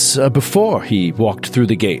philosophies before he walked through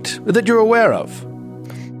the gate that you're aware of?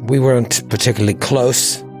 We weren't particularly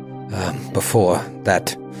close before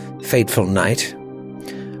that fateful night.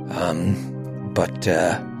 But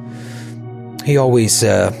he always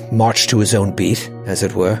marched to his own beat, as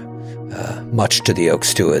it were, much to the Oak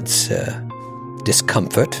Steward's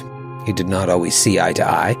discomfort. He did not always see eye to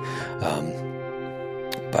eye.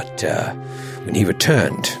 But when he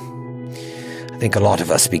returned, I think a lot of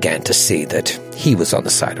us began to see that he was on the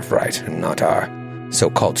side of right and not our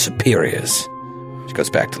so-called superiors. Which goes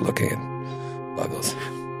back to looking at Buggles.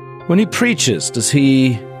 When he preaches, does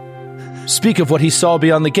he speak of what he saw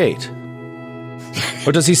beyond the gate?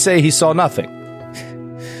 Or does he say he saw nothing?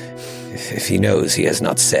 If he knows, he has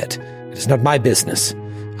not said. It is not my business.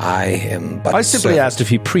 I am but I simply asked if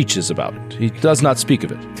he preaches about it. He does not speak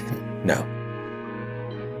of it. No.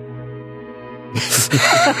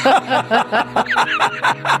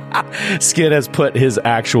 Skid has put his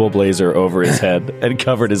actual blazer over his head and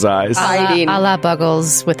covered his eyes. Hiding. A la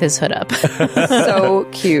Buggles with his hood up. So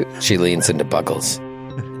cute. She leans into Buggles.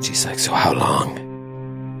 She's like, so how long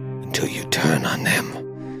until you turn on them?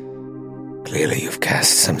 Clearly you've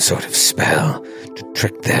cast some sort of spell to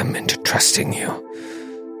trick them into trusting you.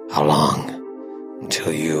 How long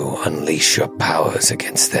until you unleash your powers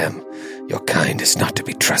against them? Your kind is not to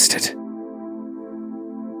be trusted.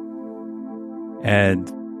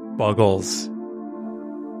 And Buggles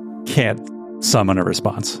can't summon a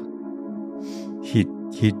response. He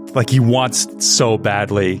wants so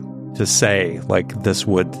badly to say, like,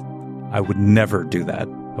 I would never do that.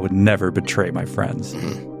 I would never betray my friends.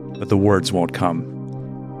 Mm-hmm. But the words won't come.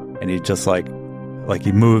 And he just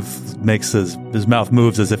he makes his mouth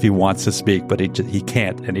moves as if he wants to speak, but he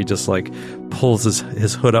can't. And he just pulls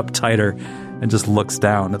his hood up tighter and just looks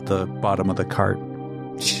down at the bottom of the cart.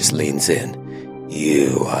 She just leans in.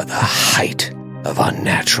 You are the height of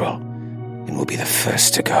unnatural and will be the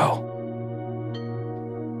first to go.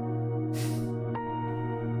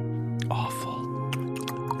 Awful.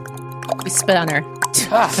 We spit on her.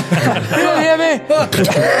 Lucky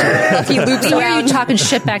loops around. Talking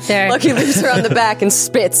shit back there. Lucky loops around the back and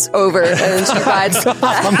spits over, and then she rides.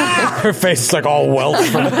 Her face is all welt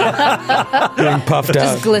from being puffed out.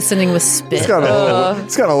 Just glistening with spit. It's got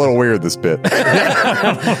a little weird, this bit.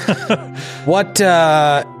 What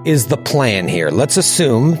is the plan here? Let's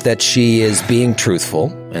assume that she is being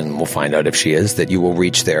truthful, and we'll find out if she is, that you will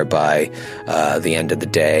reach there by the end of the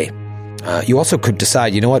day. You also could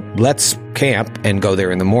decide, you know what, let's camp and go there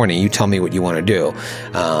in the morning. You tell me what you want to do,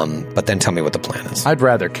 but then tell me what the plan is. I'd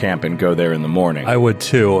rather camp and go there in the morning. I would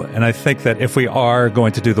too, and I think that if we are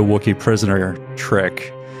going to do the Wookiee prisoner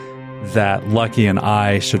trick, that Lucky and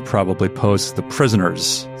I should probably pose the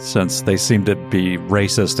prisoners, since they seem to be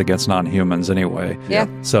racist against non-humans anyway. Yeah.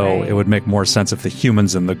 So Right. It would make more sense if the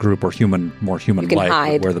humans in the group were more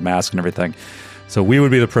human-like, wear the mask and everything. So we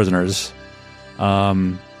would be the prisoners.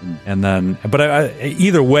 And then, but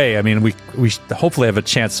either way, I mean, we hopefully have a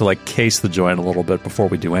chance to case the joint a little bit before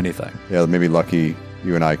we do anything. Yeah, maybe Lucky,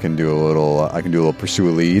 you and I can do a little. I can do a little pursue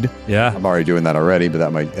a lead. Yeah, I'm already doing that already, but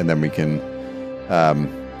that might, and then we can,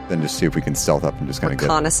 then just see if we can stealth up and just kind of get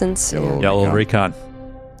Reconnaissance. a a little recon.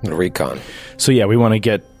 So yeah, we want to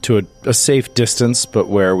get to a safe distance, but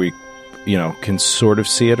where we, can sort of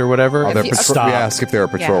see it or whatever. We ask if there are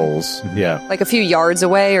patrols. Yeah. Like a few yards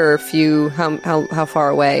away, or a few how far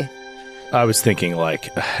away? I was thinking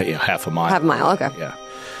half a mile. Half a mile. Okay. Yeah.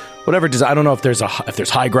 Whatever. I don't know if there's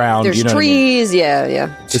high ground. There's trees. What I mean?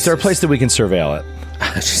 Yeah. Is there a place that we can surveil it?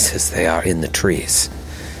 She says they are in the trees.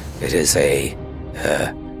 It is a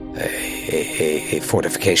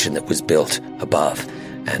fortification that was built above,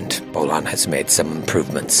 and Bolan has made some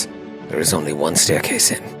improvements. There is only one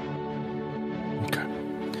staircase in.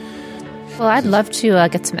 Well, I'd love to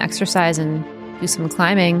get some exercise and do some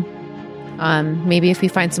climbing. Maybe if we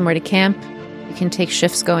find somewhere to camp, we can take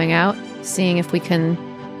shifts going out, seeing if we can,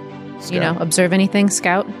 observe anything,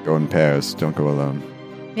 scout. Go in pairs. Don't go alone.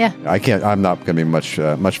 Yeah. I can't. I'm not going to be much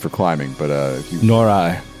for climbing, but if you, Nor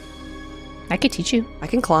I. I could teach you. I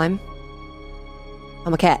can climb.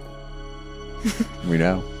 I'm a cat. we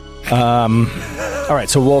know. All right,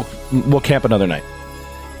 so we'll camp another night.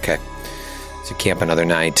 Okay. So camp another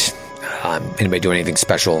night. Anybody do anything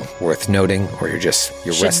special worth noting, or you're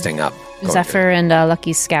resting up? Zephyr and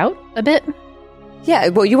Lucky scout a bit? Yeah,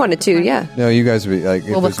 well, you wanted to, yeah. No, you guys would be like,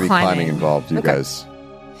 if Well, there's with climbing climbing. involved, you Okay. guys.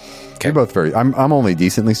 You're both very. I'm only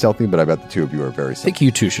decently stealthy, but I bet the two of you are very I stealthy. think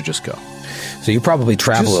you two should just go. So you probably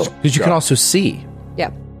travel. Because you can also see. Yeah.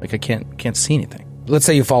 Like I can't see anything. Let's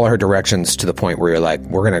say you follow her directions to the point where you're like,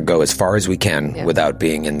 we're going to go as far as we can Yeah. without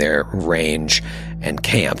being in their range and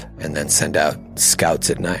camp, and then send out scouts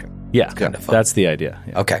at night. Yeah, kind of fun. that's the idea.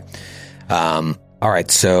 Yeah. Okay. All right.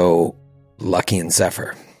 So Lucky and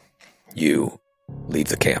Zephyr, you leave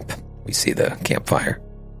the camp. We see the campfire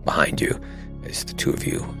behind you as the two of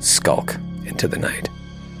you skulk into the night.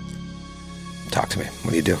 Talk to me.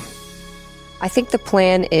 What do you do? I think the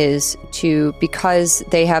plan is to, because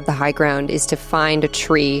they have the high ground, is to find a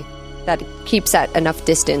tree that keeps at enough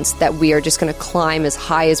distance that we are just going to climb as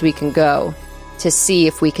high as we can go to see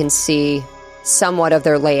if we can see somewhat of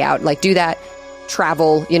their layout. Like, do that,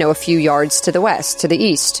 travel, a few yards to the west, to the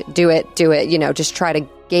east, do it, just try to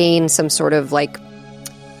gain some sort of like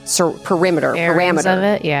Bearings parameter of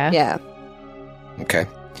it, yeah. Yeah. Okay.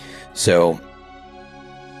 So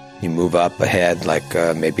you move up ahead, like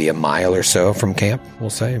maybe a mile or so from camp, we'll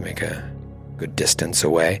say, make a good distance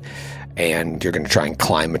away. And you're going to try and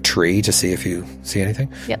climb a tree to see if you see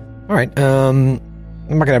anything? Yep. All right. I'm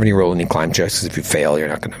not going to have any roll any climb checks, because if you fail, you're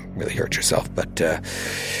not going to really hurt yourself. But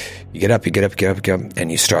you get up,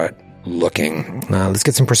 and you start looking. Let's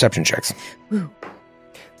get some perception checks.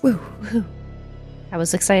 Woo. I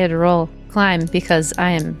was excited to roll climb because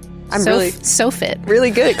I'm so fit.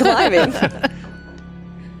 Really good at climbing.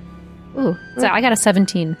 Ooh, so I got a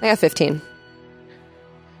 17. I got 15.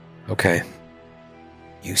 Okay.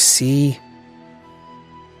 You see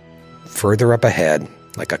further up ahead,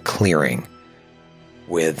 like a clearing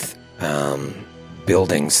with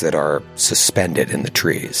buildings that are suspended in the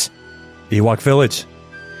trees. Ewok Village.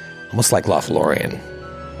 Almost like Lothlorien.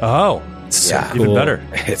 Oh, Yeah. even better.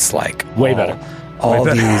 It's like Way better. All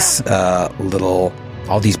Way better. these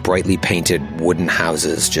all these brightly painted wooden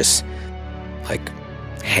houses just like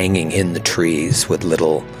hanging in the trees with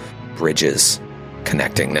little bridges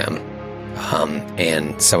connecting them.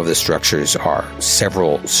 And some of the structures are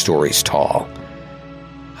several stories tall.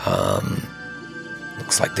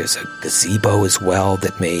 Looks like there's a gazebo as well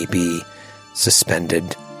that may be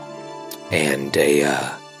suspended, and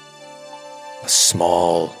a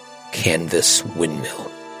small canvas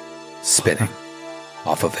windmill spinning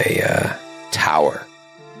off of a tower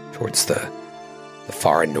towards the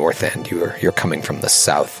far north end. You're coming from the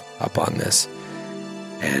south up on this,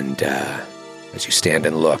 and as you stand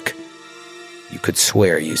and look, you could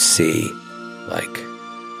swear you see like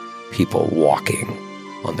people walking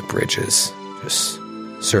on the bridges, just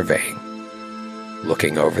surveying,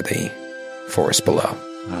 looking over the forest below.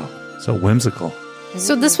 Wow, so whimsical.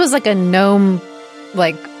 So this was like a gnome,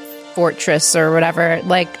 like, fortress or whatever.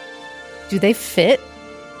 Like, do they fit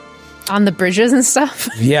on the bridges and stuff?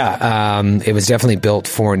 Yeah, it was definitely built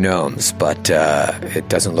for gnomes, but it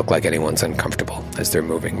doesn't look like anyone's uncomfortable as they're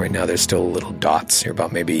moving. Right now, there's still little dots. You're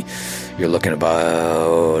looking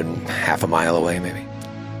about half a mile away, maybe.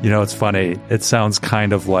 It's funny. It sounds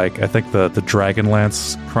kind of like, I think the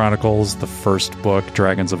Dragonlance Chronicles, the first book,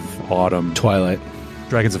 Dragons of Autumn. Twilight.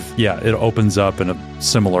 It opens up in a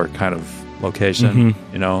similar kind of location,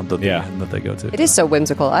 the inn that they go to. It is so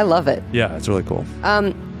whimsical. I love it. Yeah, it's really cool.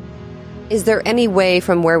 Is there any way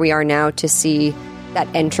from where we are now to see that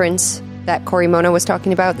entrance that Korimona was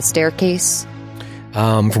talking about, the staircase?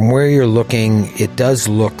 From where you're looking, it does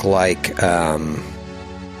look like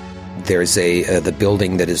there's the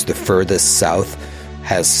building that is the furthest south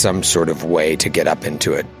has some sort of way to get up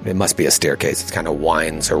into it. It must be a staircase. It kind of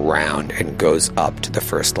winds around and goes up to the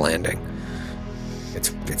first landing.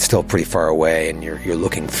 It's still pretty far away, and you're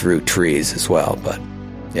looking through trees as well. But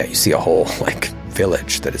yeah, you see a whole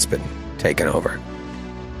village that has been taken over.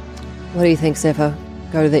 What do you think, Zephyr?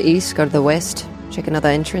 Go to the east, go to the west, check another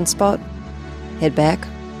entrance spot, head back?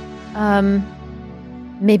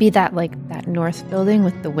 Maybe that north building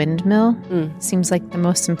with the windmill seems like the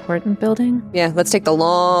most important building. Yeah, let's take the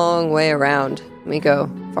long way around. Let me go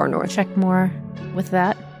far north. Check more with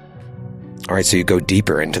that. All right, so you go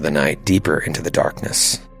deeper into the night, deeper into the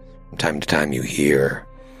darkness. From time to time, you hear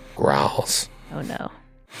growls. Oh no.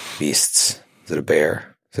 Beasts. Is it a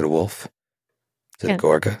bear? Is it a wolf? to the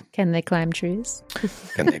Gorga. Can they climb trees?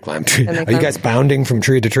 Can they climb trees? Are you guys bounding from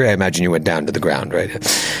tree to tree? I imagine you went down to the ground, right?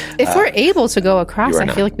 If we're able to go across, I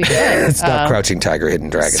feel like we could. It's not Crouching Tiger, Hidden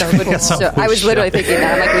Dragon. So I was literally thinking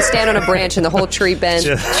that. I'm like, we stand on a branch and the whole tree bends.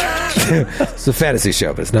 It's a fantasy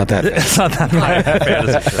show, but it's not that. It's not that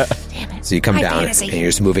fantasy show. Damn it. So you come down and you're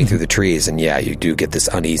just moving through the trees, and yeah, you do get this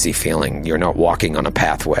uneasy feeling. You're not walking on a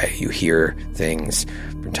pathway. You hear things.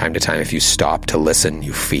 From time to time, if you stop to listen,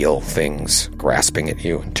 you feel things grasping at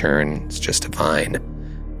you and turn. It's just a vine.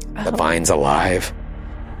 The vine's alive.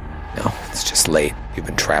 No, it's just late. You've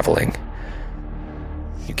been traveling.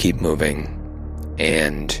 You keep moving,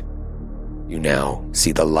 and you now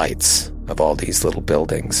see the lights of all these little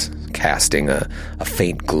buildings casting a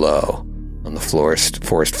faint glow on the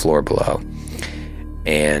forest floor below.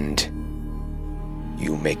 And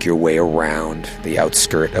you make your way around the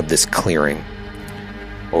outskirt of this clearing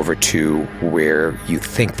over to where you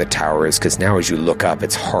think the tower is, because now as you look up,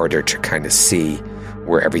 it's harder to kind of see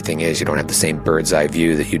where everything is. You don't have the same bird's eye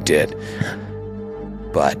view that you did.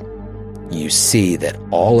 But you see that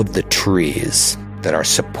all of the trees that are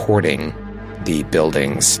supporting the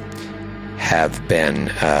buildings have been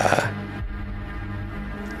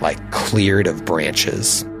cleared of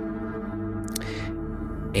branches.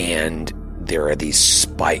 And there are these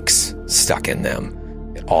spikes stuck in them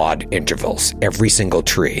at odd intervals, every single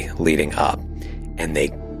tree leading up, and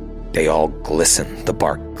they all glisten. The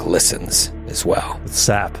bark glistens as well. With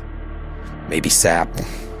sap. Maybe sap.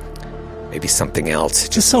 Maybe something else.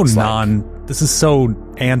 This is so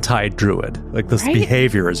anti-druid. Like, this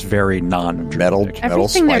behavior is very non-druidic. Metal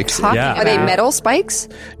spikes. Are they metal spikes?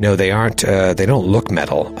 No, they aren't. They don't look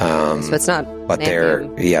metal. So it's not. But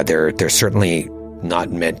they're certainly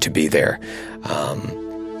not meant to be there.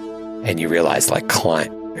 And you realize,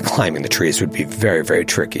 climbing the trees would be very, very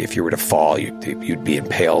tricky. If you were to fall, you'd be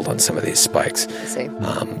impaled on some of these spikes. I see.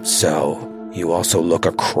 So you also look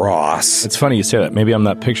across. It's funny you say that. Maybe I'm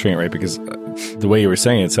not picturing it right, because the way you were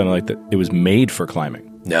saying it sounded like that it was made for climbing.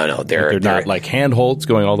 No, they're not like handholds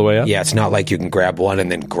going all the way up? Yeah, it's not like you can grab one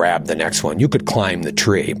and then grab the next one. You could climb the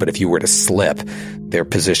tree, but if you were to slip, they're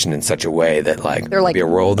positioned in such a way that they're like, be a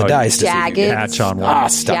roll of the dice jagged, to catch on one.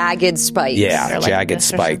 Jagged spikes. Yeah, jagged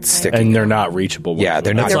spikes sticking. And they're not reachable. Yeah,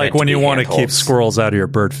 they're not. It's like when you want to keep squirrels out of your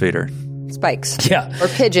bird feeder. Spikes. Yeah. Or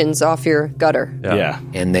pigeons off your gutter. Yeah.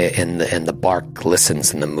 And the bark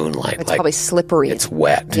glistens in the moonlight. It's probably slippery. It's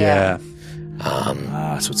wet. Yeah.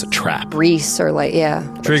 So it's a trap. Grease or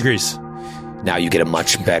Tree grease. Now you get a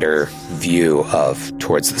much better view of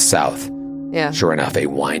towards the south. Yeah. Sure enough, a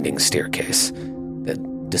winding staircase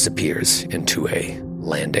that disappears into a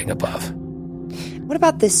landing above. What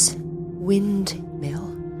about this windmill?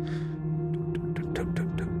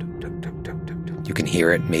 You can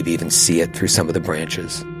hear it, maybe even see it through some of the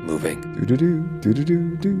branches moving.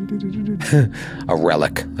 A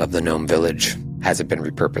relic of the gnome village. Hasn't been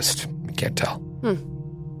repurposed. You can't tell. I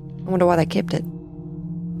wonder why they kept it.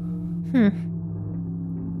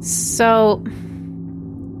 So,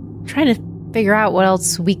 trying to figure out what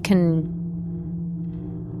else we can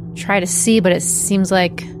try to see, but it seems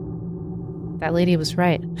like that lady was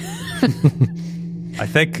right. I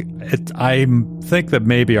think that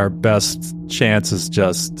maybe our best chance is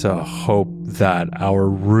just to hope that our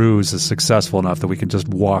ruse is successful enough that we can just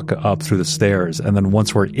walk up through the stairs, and then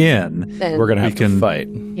once we're in, Then We're going to have to fight.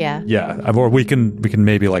 Yeah. or we can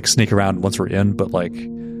maybe sneak around once we're in, but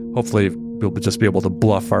hopefully we'll just be able to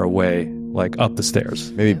bluff our way up the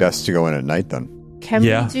stairs. Maybe best to go in at night then. Can we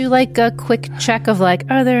do a quick check of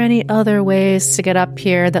are there any other ways to get up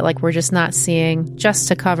here that we're just not seeing, just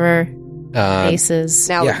to cover bases?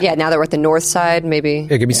 Now that we're at the north side, maybe.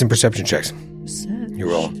 Yeah, give me some perception checks. You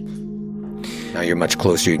roll. Now you're much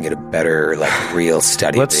closer. You can get a better, real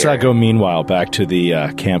study. Let's go meanwhile back to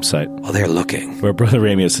the campsite. Well, they're looking. Where Brother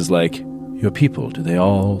Ramius is your people, do they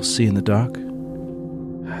all see in the dark?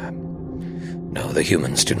 No, the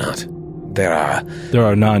humans do not. There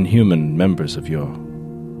are non-human members of your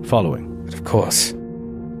following. But of course.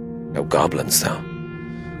 No goblins, though.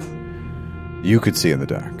 You could see in the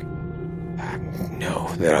dark. No,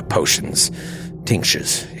 there are potions,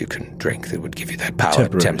 tinctures you can drink that would give you that power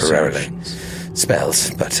temporarily.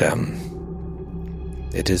 Spells, but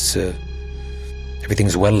it is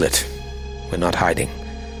everything's well lit. We're not hiding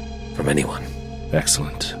from anyone.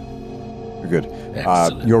 Excellent. Good.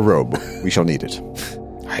 Your robe. We shall need it.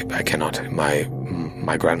 I cannot.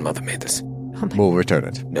 My grandmother made this. We'll return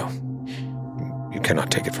it. No. You cannot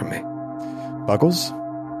take it from me. Buggles?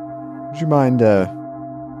 Would you mind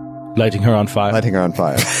lighting her on fire? Lighting her on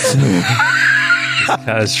fire.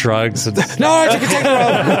 Kind of shrugs. And, No, you can take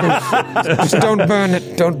the rope. Just don't burn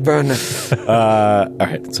it. Don't burn it. All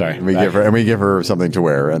right, sorry. And we give her something to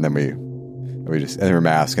wear, and then we just and her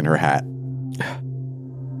mask and her hat.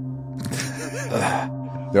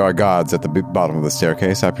 There are guards at the bottom of the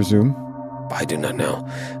staircase, I presume. I do not know.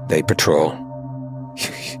 They patrol.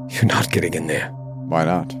 You're not getting in there. Why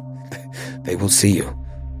not? They will see you.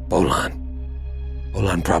 Bolan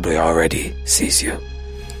probably already sees you.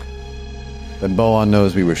 Then Bolan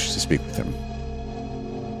knows we wish to speak with him.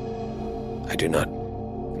 I do not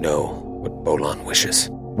know what Bolan wishes.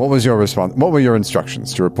 What was your response? What were your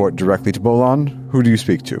instructions? To report directly to Bolan? Who do you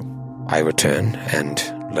speak to? I return and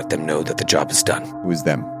let them know that the job is done. Who is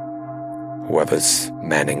them? Whoever's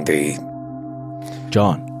manning the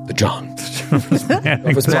John.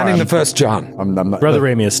 Whoever's manning the first John. I'm not, Brother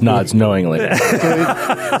Ramius nods knowingly.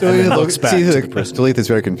 Delith is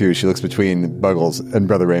very confused. She looks between Buggles and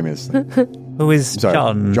Brother Ramius. Who is Sorry,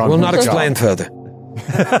 John? We'll not explain further.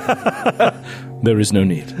 There is no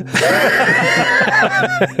need.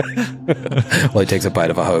 Well, he takes a bite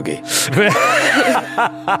of a hoagie.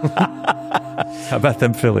 how about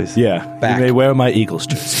them Phillies? Yeah. Back. You may wear my Eagles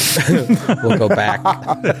jersey. We'll go back.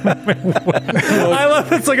 I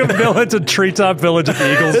love it's like a village, a treetop village of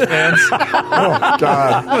Eagles fans. Oh,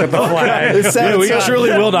 God. The flag. We truly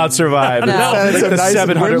will not survive. No. It's like the Nice and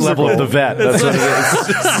 700 level of the whimsical. vet. That's what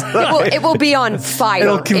it is. It will be on fire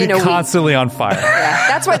It'll be in a week. constantly on fire. Yeah,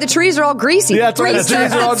 that's why the trees are all greasy. Yeah, that's right. Grease The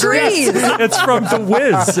trees up are all the trees. It's from The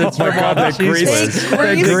Wiz. It's from all the cheese.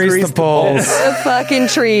 They Grease the poles. the fucking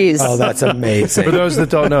trees. Oh, that's amazing. For those that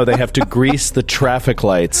don't know, they have to grease the traffic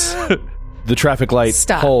lights. The traffic light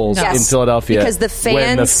Stop. poles No. in Yes. Philadelphia Because the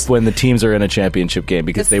fans- when the teams are in a championship game,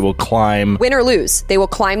 because they will climb Win or lose, they will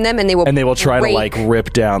climb them and they will try to break- like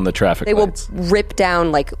rip down the traffic They will lights. rip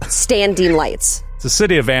down like standing lights. It's a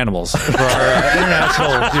city of animals for our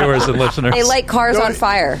international viewers and listeners. They light cars on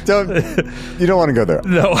fire. You don't want to go there.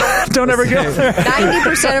 No, don't ever go there.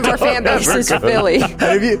 90% of our fan base is Philly.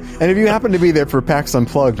 And if you happen to be there for PAX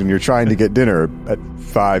Unplugged and you're trying to get dinner at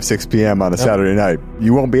 5, 6 p.m. on a Saturday night,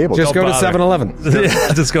 you won't be able to. Just go to bother. 7-Eleven.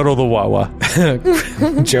 Yeah, just go to the Wawa.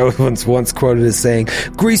 Joe once quoted as saying,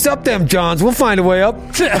 "Grease up them Johns. We'll find a way up."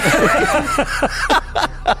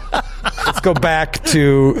 Let's go back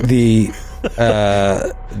to the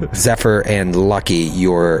Zephyr and Lucky.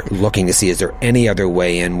 You're looking to see, is there any other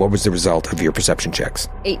way in? What was the result of your perception checks?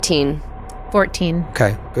 18. 14.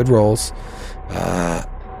 Okay, good rolls.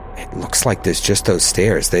 It looks like there's just those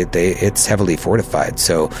stairs. It's heavily fortified,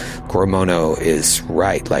 so Goromono is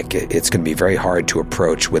right. Like it's going to be very hard to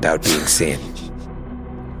approach without being seen.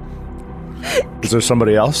 Is there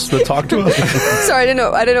somebody else that talked to us? Sorry, I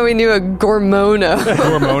didn't know we knew a Gormono.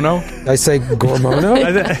 Gormono? Did I say Goromono?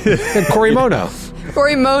 Korimono.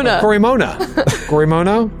 Gorimona.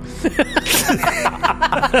 Gorimono?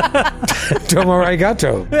 Domo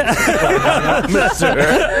arigato.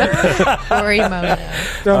 Gorimono.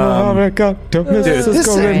 Domo arigato. Mrs.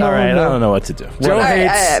 Gorimono. All right, I don't know what to do. Joe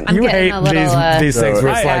hates. I'm You getting hate a little, these things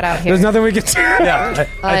where it's shout out like, here. There's nothing we can do. yeah.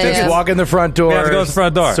 I think yeah. walk in the front door. We have to go to the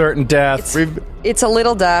front door. Certain death. It's a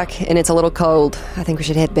little dark and it's a little cold. I think we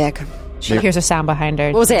should head back. She hears a sound behind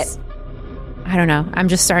her. What was it? I don't know. I'm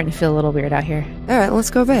just starting to feel a little weird out here. All right, let's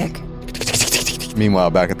go back.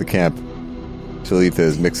 Meanwhile, back at the camp, Shalitha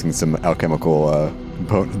is mixing some alchemical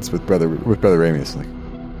components with Brother Ramius. Like,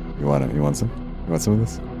 you want some? You want some of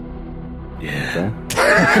this? Yeah. Okay.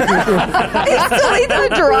 Is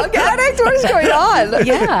Delita a drug addict? What is going on?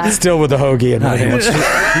 Yeah. Still with the hoagie in my He hand.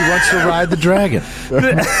 wants to ride the dragon.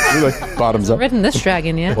 He like bottoms up. Ridden this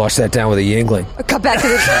dragon yet? Wash that down with a Yingling. Cut back to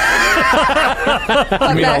the.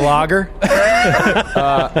 You mean a lager?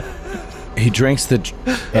 He drinks the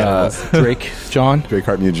Drake John,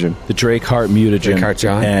 Drakeheart mutagen. the Drakeheart mutagen, Drakeheart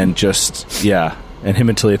John. and just and him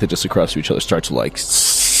and Talitha just across to each other start to like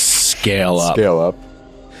scale up. Scale up.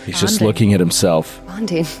 He's just Bonding. looking at himself,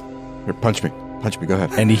 Bonding. Here, punch me. Go ahead.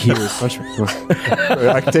 and he hears, Punch me. Go ahead.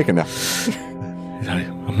 I can take it now.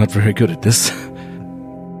 "I'm not very good at this,"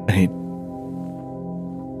 and he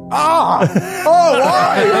Oh, why?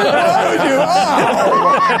 Why would you?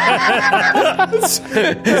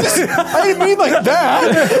 I didn't mean like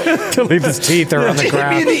that. To leave his teeth are on the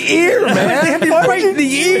ground. the ear, man. right in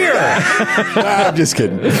the ear. I'm just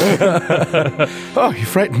kidding. Oh, you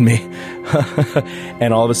frightened me.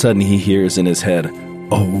 And all of a sudden he hears in his head,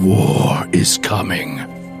 "A war is coming."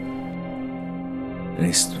 And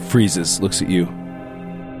he freezes, looks at you.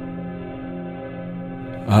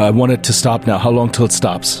 I want it to stop now. How long till it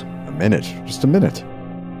stops? A minute. Just a minute.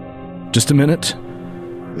 Just a minute?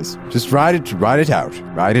 Just ride it out.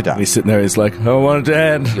 Ride it out. He's sitting there. He's like, I want it to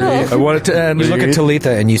end. I want it to end. You look at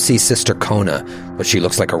Talitha and you see Sister Kona, but she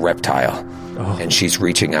looks like a reptile. And she's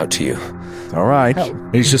reaching out to you. All right.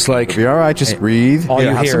 He's just like, Be all right. Just breathe. All you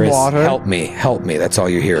have hear some is, water. help me. That's all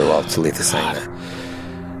you hear while Talitha's saying that.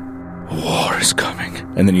 war is coming.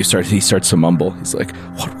 And then he starts to mumble. He's like,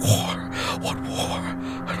 what war? What war?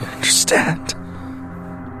 I don't understand.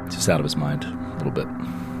 Just out of his mind a little bit.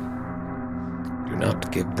 Do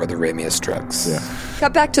not give Brother Ramius drugs. Yeah.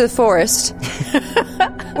 Cut back to the forest.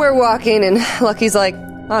 We're walking, and Lucky's like,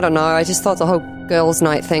 I don't know, I just thought the whole girls'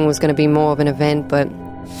 night thing was going to be more of an event, but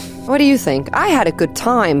what do you think? I had a good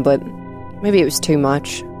time, but maybe it was too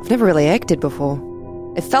much. I've never really acted before.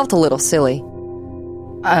 It felt a little silly.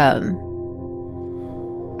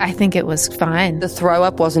 I think it was fine. The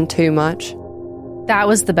throw-up wasn't too much. That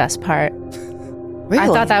was the best part. Really? I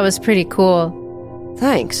thought that was pretty cool.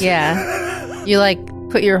 Thanks. Yeah. You,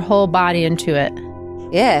 put your whole body into it.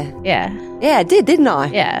 Yeah. Yeah. Yeah, I did, didn't I?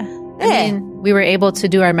 Yeah. Yeah. I mean, we were able to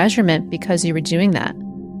do our measurement because you were doing that.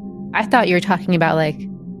 I thought you were talking about,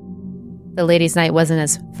 the ladies' night wasn't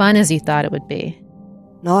as fun as you thought it would be.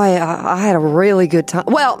 No, I had a really good time.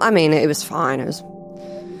 Well, I mean, it was fine. It was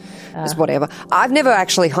whatever. I've never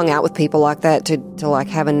actually hung out with people like that to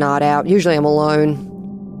have a night out. Usually I'm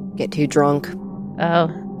alone, get too drunk, Oh.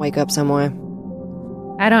 wake up somewhere.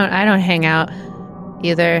 I don't hang out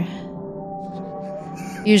either.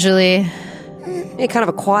 Usually, You're kind of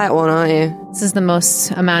a quiet one, aren't you? this is the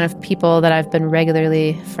most amount of people that I've been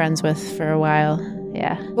regularly friends with for a while.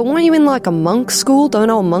 Yeah. But weren't you in a monk school? Don't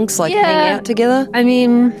all monks hang out together? I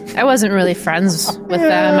mean, I wasn't really friends with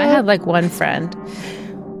them. I had one friend.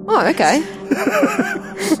 Oh, okay.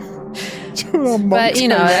 But,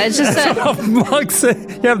 it's just that Monks,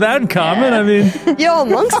 you have that in common. I mean, You're all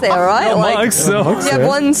monks there, right? monks. You have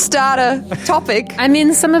one starter topic. I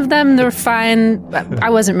mean, some of them, they're fine. I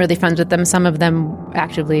wasn't really friends with them. Some of them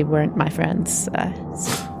actively weren't my friends.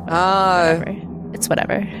 Oh, Whatever. It's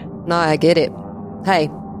whatever. no, I get it. Hey,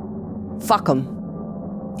 fuck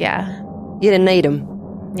them. Yeah. You didn't need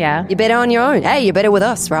them. Yeah. You're better on your own. Hey, you're better with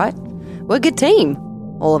us, right? We're a good team.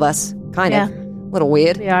 All of us. Kind of. Yeah. A little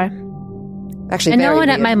weird. We are. Actually, And very no one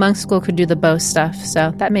at weird. my monk school could do the bow stuff,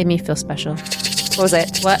 so that made me feel special. What was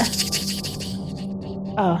that? What?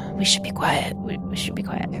 Oh, we should be quiet. We should be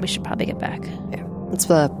quiet. We should probably get back. Yeah. Let's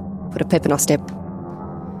put a pep in our step.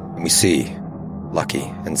 And we see Lucky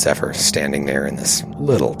and Zephyr standing there in this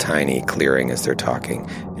little tiny clearing as they're talking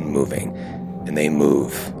and moving. And they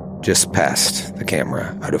move just past the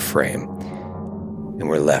camera, out of frame. And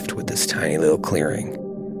we're left with this tiny little clearing.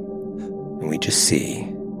 And we just see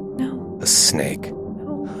a snake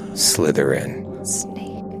slither in,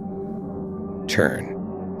 turn,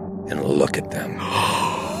 and look at them.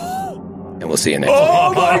 And we'll see you next week.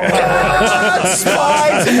 Oh my God!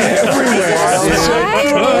 Spies everywhere.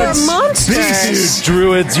 these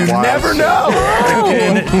druids, you never know.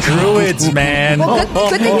 Freaking druids, man. Well,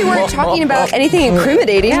 good thing we weren't talking about anything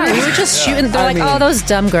incriminating. Yeah, we were just shooting. They're oh, those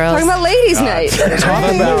dumb girls. Talking about ladies' night.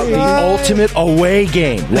 Talk about the ultimate away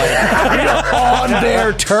game. On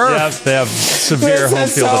their turf. Yeah, they have severe home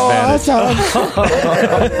field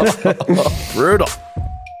advantage. Brutal.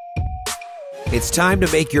 It's time to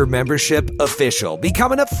make your membership official.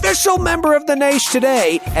 Become an official member of the Naish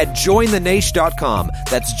today at jointheNaish.com.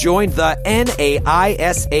 That's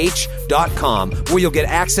jointheNaish.com, where you'll get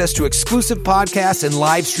access to exclusive podcasts and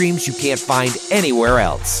live streams you can't find anywhere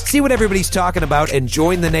else. See what everybody's talking about and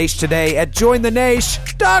join the Naish today at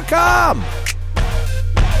jointheNaish.com.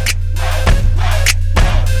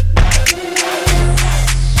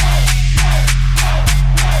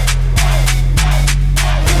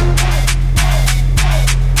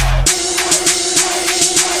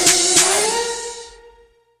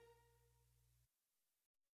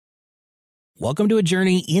 Welcome to a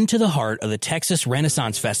journey into the heart of the Texas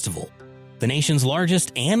Renaissance Festival, the nation's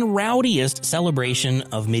largest and rowdiest celebration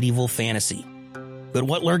of medieval fantasy. But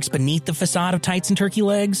what lurks beneath the facade of tights and turkey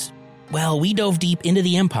legs? Well, we dove deep into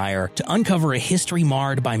the empire to uncover a history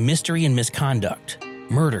marred by mystery and misconduct,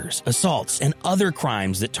 murders, assaults, and other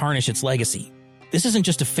crimes that tarnish its legacy. This isn't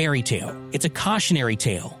just a fairy tale, it's a cautionary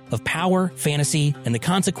tale of power, fantasy, and the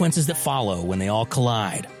consequences that follow when they all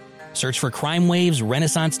collide. Search for Crime Waves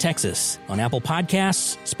Renaissance Texas on Apple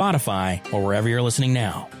Podcasts, Spotify, or wherever you're listening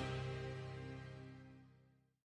now.